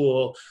high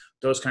school,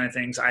 those kind of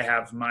things. I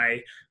have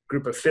my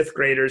group of 5th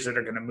graders that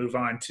are going to move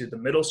on to the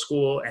middle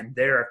school, and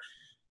they're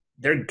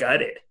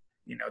gutted.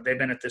 You know, they've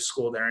been at this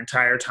school their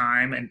entire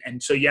time.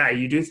 And so, yeah,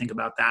 you do think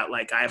about that.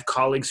 Like, I have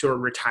colleagues who are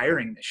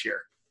retiring this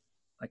year.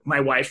 Like, my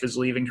wife is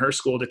leaving her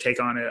school to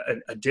take on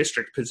a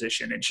district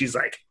position. And she's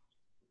like,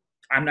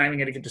 I'm not even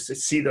going to get to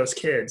see those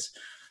kids.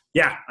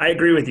 Yeah, I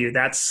agree with you.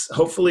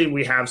 Hopefully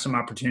we have some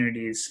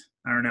opportunities.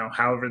 I don't know,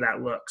 however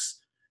that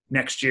looks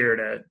next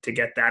year to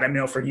get that. I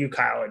know for you,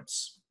 Kyle,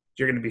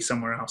 you're going to be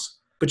somewhere else,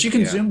 but you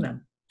can Zoom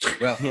them.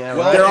 Well,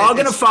 they're all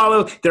going to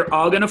follow. They're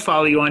all going to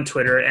follow you on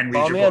Twitter and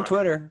read your blog. On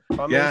Twitter.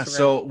 Yeah.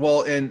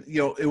 So, and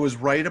it was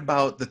right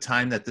about the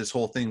time that this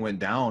whole thing went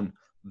down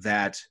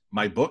that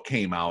my book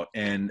came out,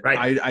 and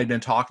I'd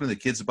been talking to the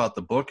kids about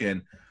the book,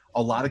 and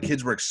a lot of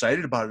kids were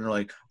excited about it. And they're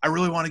like, I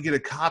really want to get a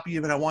copy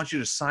of it. I want you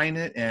to sign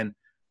it. And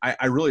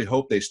I really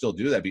hope they still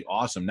do. That'd be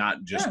awesome.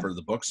 Not just for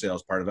the book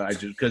sales part of it.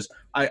 Because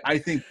I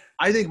think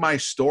my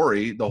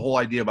story, the whole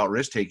idea about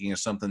risk taking,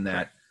 is something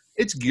that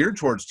it's geared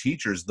towards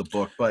teachers, the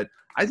book, but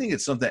I think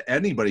it's something that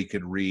anybody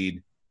could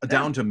read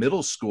down to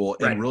middle school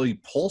and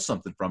really pull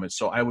something from it.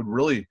 So I would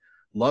really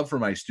love for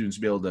my students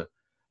to be able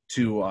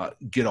to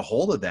get a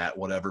hold of that,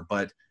 whatever.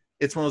 But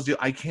it's one of those deals,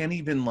 I can't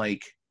even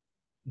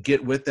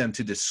get with them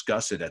to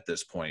discuss it at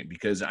this point,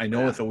 because I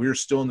know if we were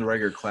still in the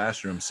regular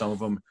classroom, some of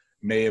them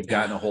may have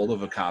gotten a hold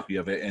of a copy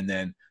of it and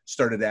then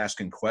started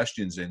asking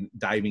questions and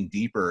diving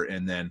deeper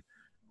and then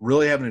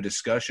really having a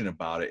discussion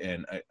about it.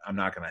 And I'm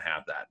not going to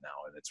have that now.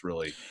 And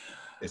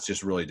it's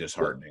just really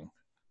disheartening.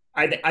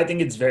 I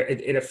think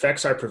it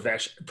affects our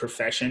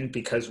profession,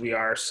 because we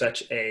are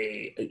such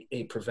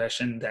a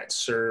profession that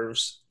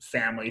serves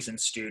families and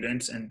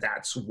students. And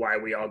that's why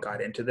we all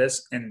got into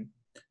this. And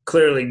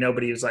clearly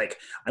nobody is like,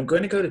 I'm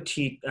going to go,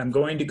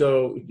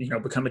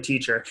 become a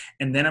teacher,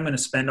 and then I'm going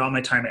to spend all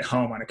my time at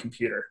home on a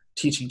computer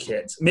teaching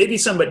kids. Maybe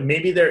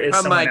there is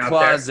someone out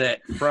there.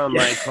 From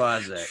my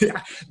closet.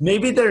 Yeah.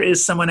 Maybe there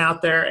is someone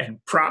out there, and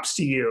props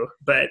to you,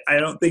 but I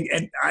don't think,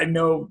 and I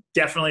know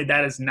definitely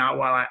that is not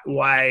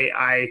why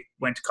I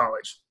went to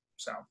college.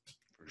 So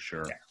for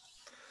sure. Yeah.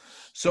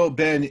 So,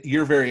 Ben,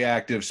 you're very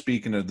active.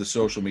 Speaking of the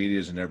social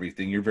medias and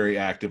everything, you're very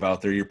active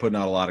out there. You're putting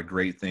out a lot of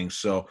great things.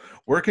 So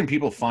where can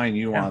people find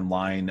you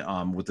online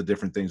with the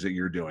different things that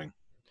you're doing?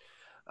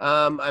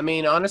 I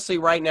mean, honestly,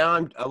 right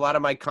now, a lot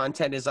of my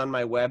content is on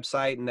my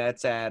website, and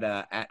that's at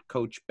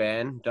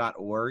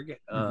coachben.org.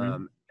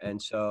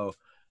 And so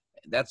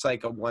that's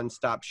like a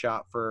one-stop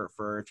shop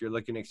for if you're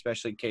looking,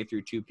 especially K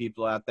through 2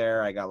 people out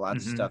there. I got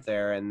lots of stuff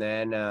there. And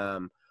then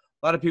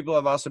a lot of people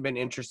have also been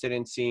interested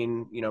in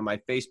seeing, my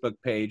Facebook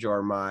page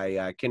or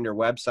my Kinder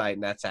website,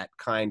 and that's at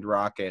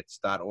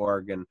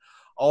kindrockets.org. And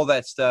all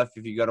that stuff,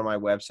 if you go to my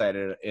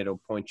website,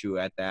 it'll point you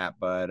at that.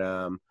 But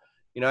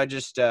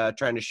just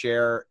trying to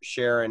share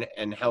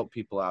and help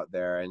people out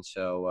there. And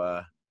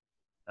so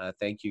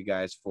thank you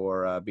guys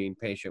for being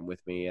patient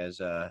with me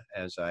as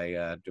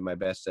I do my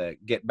best to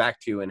get back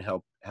to you and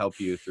help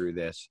you through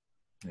this.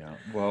 Yeah.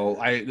 Well,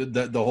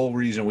 the whole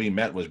reason we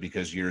met was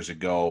because years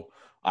ago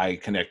I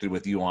connected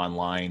with you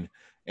online,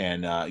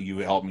 and you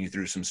helped me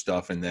through some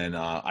stuff, and then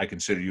I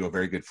consider you a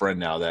very good friend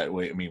now. That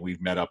way, I mean,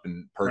 we've met up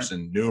in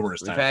person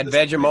numerous times. We've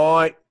had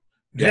Vegemite.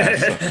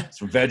 Yeah,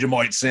 some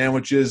Vegemite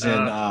sandwiches,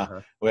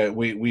 and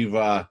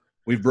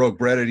we've broke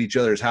bread at each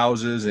other's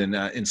houses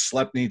and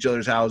slept in each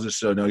other's houses.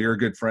 So no, you're a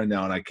good friend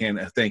now, and I can't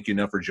thank you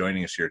enough for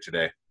joining us here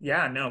today.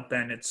 Yeah, no,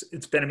 Ben, it's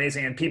been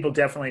amazing, and people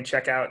definitely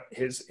check out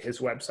his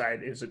website.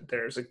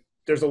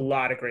 There's a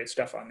lot of great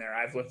stuff on there.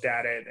 I've looked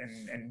at it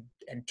and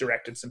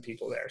directed some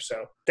people there.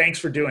 So thanks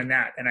for doing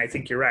that. And I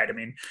think you're right. I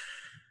mean,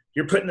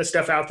 you're putting the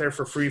stuff out there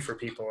for free for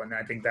people, and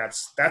I think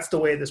that's the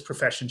way this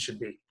profession should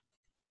be.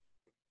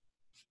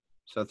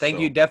 So thank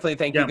you. Definitely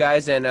thank you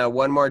guys. And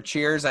one more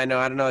cheers. I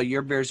don't know,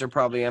 your beers are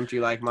probably empty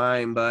like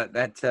mine, but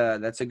that's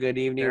a good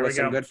evening with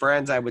some good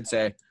friends, I would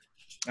say.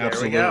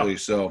 Absolutely.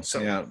 So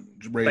yeah,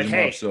 raise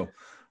them up. So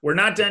we're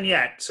not done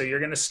yet. So you're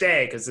going to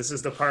stay, because this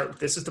is the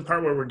part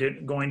where we're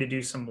going to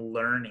do some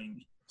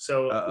learning.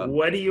 So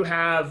what do you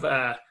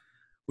have?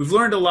 We've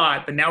learned a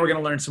lot, but now we're going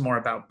to learn some more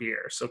about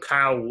beer. So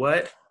Kyle,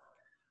 what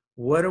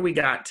do we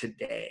got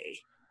today?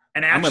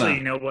 And actually,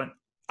 you know what?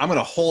 I'm going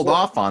to hold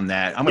off on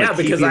that. I'm going to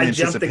keep you in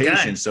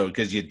anticipation. So,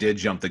 because you did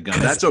jump the gun.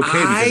 That's okay,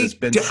 because it's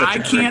been such I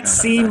can't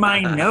see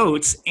my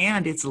notes,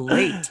 and it's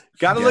late.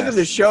 Got to look at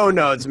the show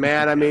notes,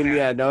 man. I mean,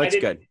 it's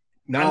good.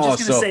 No, I'm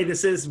just going to say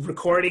this is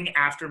recording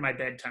after my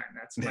bedtime.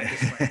 That's my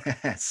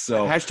disclaimer.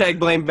 So hashtag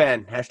blame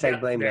Ben.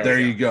 Hashtag blame Ben. There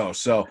you go.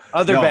 So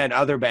other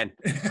Ben.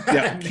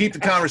 Yeah, keep the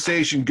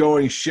conversation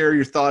going. Share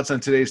your thoughts on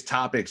today's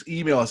topics.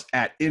 Email us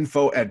at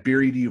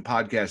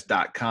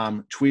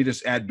info@beeredupodcast.com. Tweet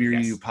us at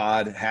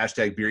beeredupod,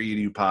 hashtag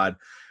beeredupod.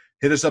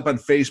 Hit us up on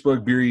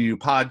Facebook, Beer Edu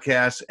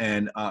Podcast.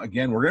 And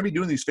again, we're going to be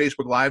doing these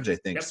Facebook Lives, I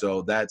think. Yep.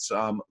 So that's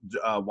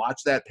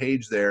watch that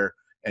page there.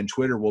 And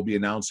Twitter will be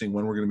announcing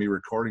when we're going to be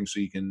recording,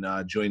 so you can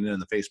join in on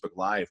the Facebook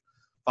Live.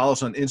 Follow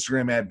us on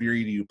Instagram at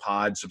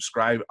BeerEduPod.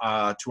 Subscribe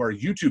to our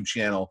YouTube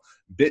channel,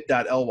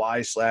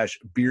 bit.ly/BeerEdu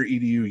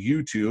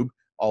YouTube,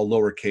 all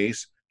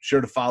lowercase. Sure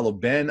to follow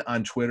Ben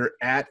on Twitter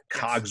at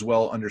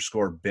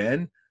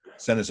Cogswell_Ben.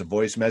 Send us a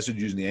voice message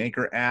using the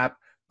Anchor app.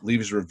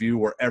 Leave us a review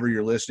wherever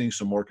you're listening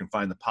so more can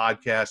find the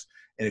podcast.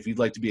 And if you'd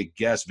like to be a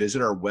guest,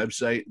 visit our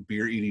website,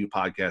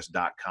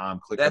 beeredupodcast.com.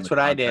 Click on the contact. That's what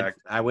I did.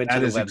 I went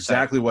to the website. That is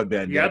exactly what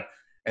Ben did.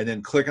 And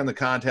then click on the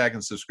contact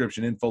and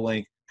subscription info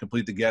link,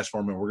 complete the guest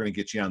form, and we're going to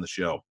get you on the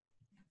show.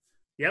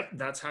 Yep,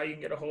 that's how you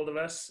can get a hold of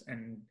us.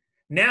 And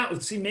now,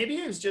 see, maybe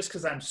it was just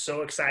because I'm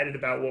so excited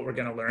about what we're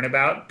going to learn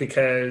about,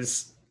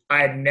 because I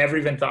had never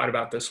even thought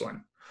about this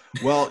one.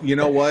 Well, you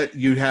know what?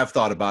 You have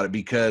thought about it,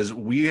 because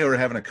we were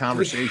having a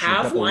conversation a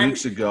couple of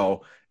weeks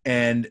ago,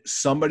 and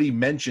somebody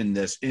mentioned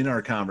this in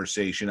our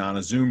conversation on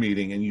a Zoom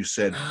meeting, and you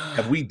said,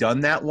 have we done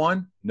that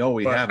one? No,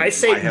 we haven't. I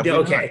say,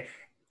 okay.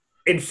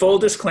 In full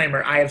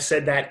disclaimer, I have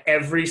said that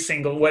every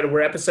single,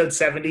 we're episode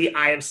 70,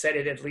 I have said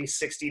it at least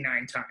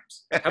 69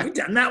 times. Have we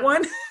done that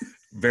one?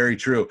 Very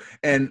true.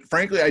 And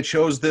frankly, I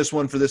chose this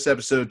one for this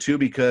episode too,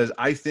 because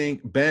I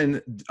think,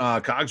 Ben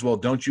Cogswell,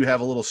 don't you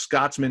have a little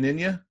Scotsman in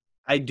you?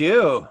 I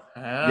do.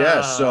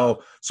 Yes.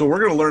 So we're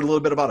going to learn a little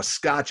bit about a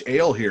Scotch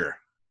ale here.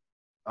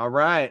 All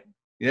right.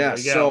 Yeah.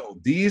 So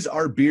these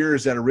are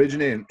beers that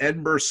originated in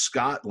Edinburgh,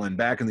 Scotland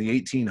back in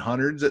the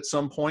 1800s at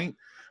some point.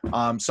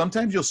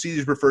 Sometimes you'll see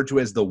these referred to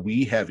as the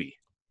wee heavy.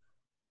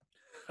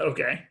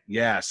 Okay.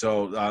 Yeah.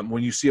 So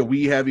when you see a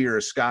wee heavy or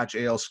a Scotch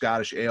ale,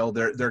 Scottish ale,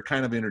 they're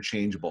kind of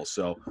interchangeable.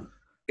 So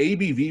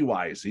ABV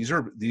wise, these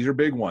are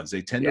big ones.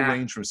 They tend to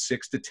range from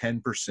 6 to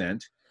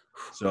 10%.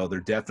 So they're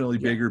definitely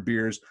bigger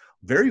beers.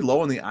 Very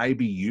low in the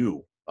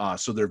IBU.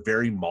 So they're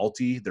very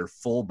malty. They're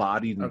full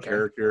bodied in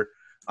character.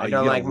 I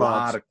don't like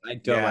malts. I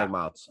don't like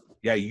malts.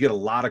 Yeah, you get a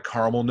lot of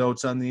caramel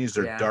notes on these.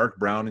 They're dark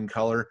brown in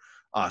color.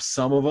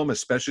 Some of them,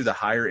 especially the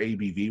higher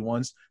ABV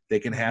ones, they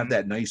can have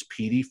that nice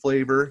peaty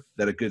flavor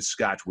that a good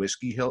Scotch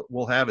whiskey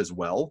will have as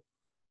well.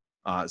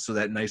 So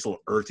that nice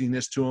little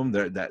earthiness to them,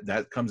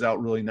 that comes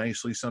out really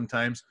nicely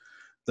sometimes.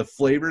 The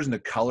flavors and the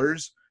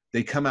colors,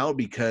 they come out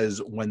because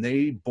when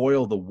they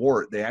boil the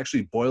wort, they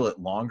actually boil it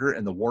longer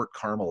and the wort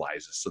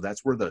caramelizes. So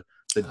that's where the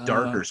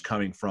darker is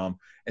coming from.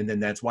 And then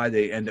that's why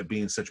they end up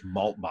being such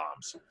malt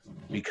bombs,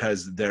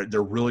 because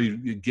they're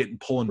really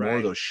pulling more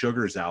of those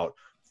sugars out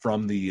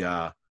from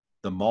the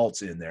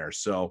malts in there.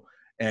 So,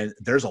 and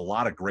there's a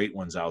lot of great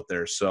ones out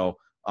there. So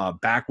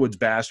Backwoods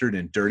Bastard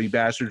and Dirty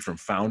Bastard from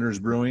Founders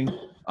Brewing,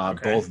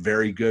 both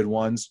very good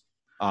ones.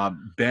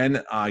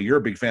 Ben, you're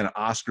a big fan of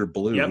Oscar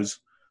Blues. Yep.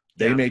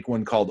 They make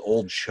one called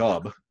Old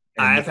Chub.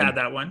 I've had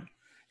that one.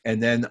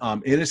 And then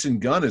Innocent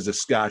Gun is a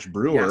Scotch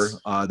brewer.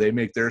 Yes. They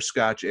make their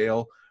Scotch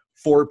ale.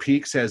 Four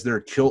Peaks has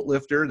their Kilt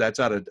Lifter. That's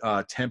out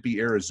of Tempe,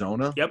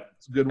 Arizona. Yep.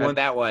 It's a good one.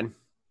 That one.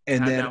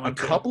 And then a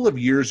couple of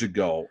years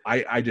ago,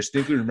 I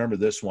distinctly remember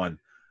this one.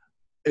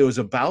 it was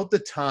about the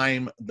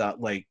time that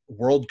like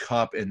World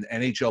Cup and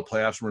NHL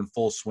playoffs were in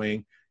full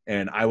swing,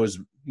 and I was,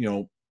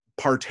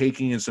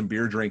 partaking in some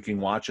beer drinking,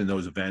 watching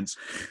those events.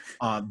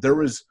 There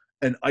was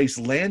an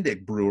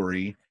Icelandic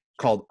brewery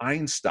called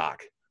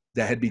Einstock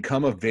that had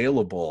become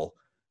available,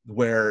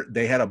 where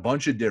they had a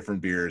bunch of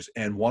different beers,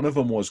 and one of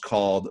them was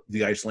called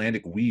the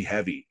Icelandic Wee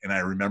Heavy, and I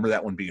remember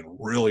that one being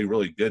really,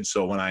 really good.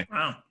 So when I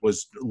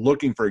was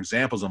looking for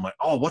examples, I'm like,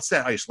 oh, what's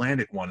that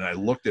Icelandic one? And I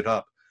looked it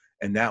up,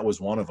 and that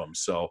was one of them.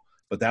 So,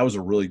 but that was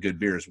a really good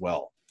beer as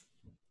well.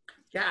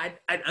 Yeah,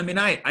 I mean,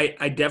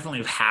 I definitely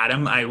have had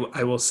them.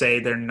 I will say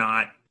they're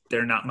not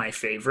my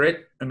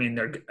favorite. I mean,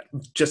 they're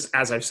just,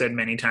 as I've said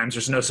many times,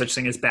 there's no such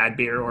thing as bad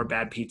beer or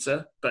bad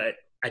pizza, but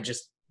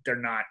they're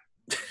not.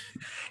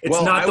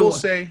 I will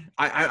say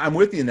I'm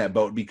with you in that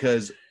boat,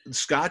 because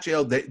Scotch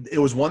ale, it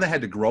was one that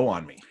had to grow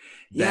on me.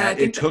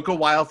 It took a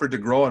while for it to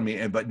grow on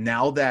me, but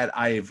now that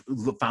I've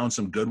found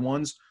some good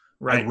ones,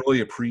 I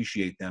really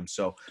appreciate them.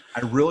 So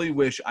I really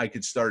wish I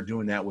could start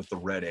doing that with the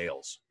red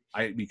ales.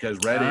 Because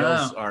red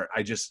ales are,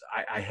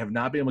 I have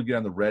not been able to get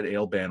on the red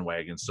ale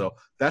bandwagon. So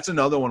that's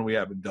another one we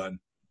haven't done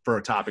for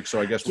a topic.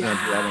 So I guess we're going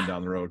to do that one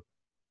down the road.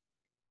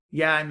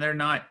 Yeah, and they're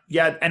not.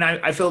 Yeah, and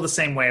I feel the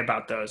same way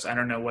about those. I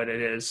don't know what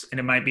it is, and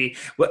it might be.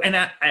 Well, and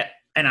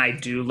I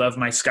do love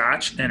my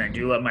Scotch, and I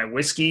do love my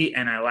whiskey,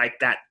 and I like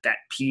that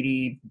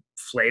peaty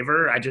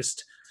flavor.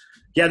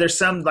 There's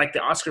some like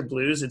the Oscar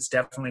Blues. It's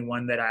definitely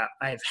one that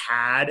I've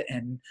had,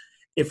 and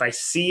if I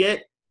see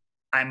it,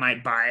 I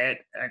might buy it.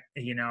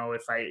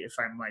 If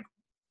I'm like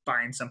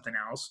buying something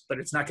else, but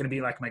it's not going to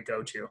be like my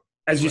go-to.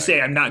 As you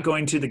say, I'm not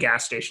going to the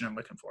gas station and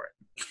looking for it.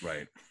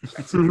 Right.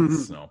 That's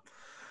it. So.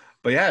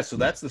 But yeah, so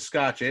that's the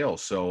Scotch ale.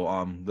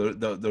 So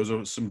those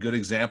are some good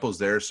examples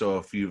there. So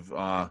if you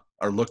are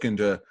looking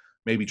to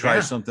maybe try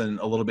something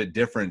a little bit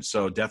different,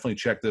 so definitely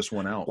check this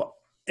one out. Well,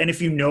 and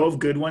if you know of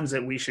good ones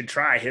that we should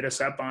try, hit us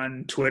up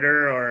on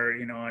Twitter or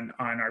on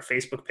our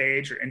Facebook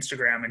page or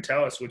Instagram and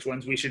tell us which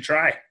ones we should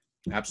try.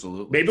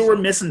 Absolutely. Maybe we're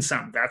missing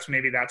some. That's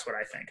what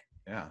I think.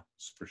 Yeah,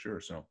 for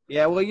sure. So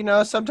yeah,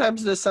 well,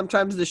 sometimes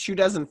the shoe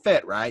doesn't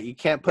fit, right? You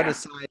can't put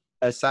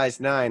a size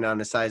 9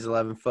 on a size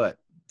 11 foot.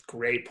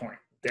 Great point.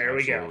 There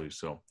Absolutely. We go.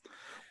 So,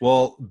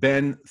 well,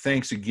 Ben,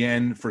 thanks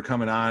again for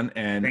coming on,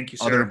 and thank you,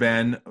 sir. Other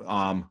Ben,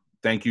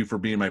 thank you for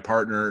being my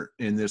partner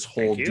in this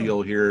whole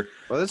deal here.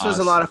 Well, this was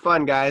a lot of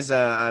fun, guys.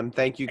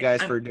 Thank you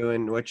guys for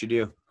doing what you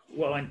do.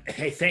 Well, and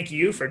hey, thank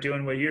you for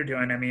doing what you're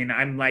doing. I mean,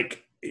 I'm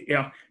like,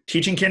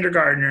 teaching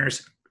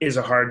kindergartners is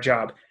a hard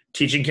job.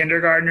 Teaching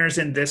kindergartners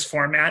in this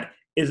format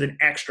is an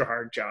extra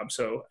hard job.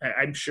 So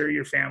I'm sure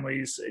your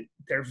families,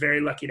 they're very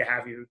lucky to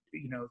have you,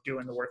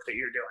 doing the work that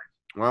you're doing.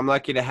 Well, I'm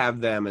lucky to have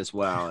them as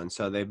well, and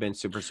so they've been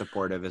super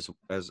supportive as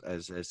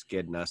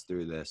getting us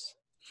through this.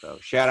 So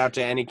shout out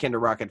to any Kinder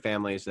Rocket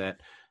families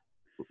that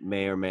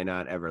may or may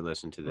not ever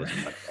listen to this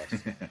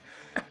podcast.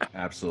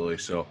 Absolutely.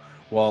 So,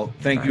 well,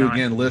 thank you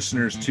again,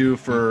 listeners, too,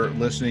 for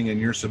listening and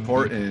your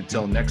support. And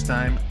until next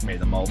time, may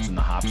the malts and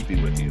the hops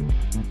be with you.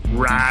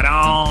 Right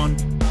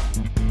on.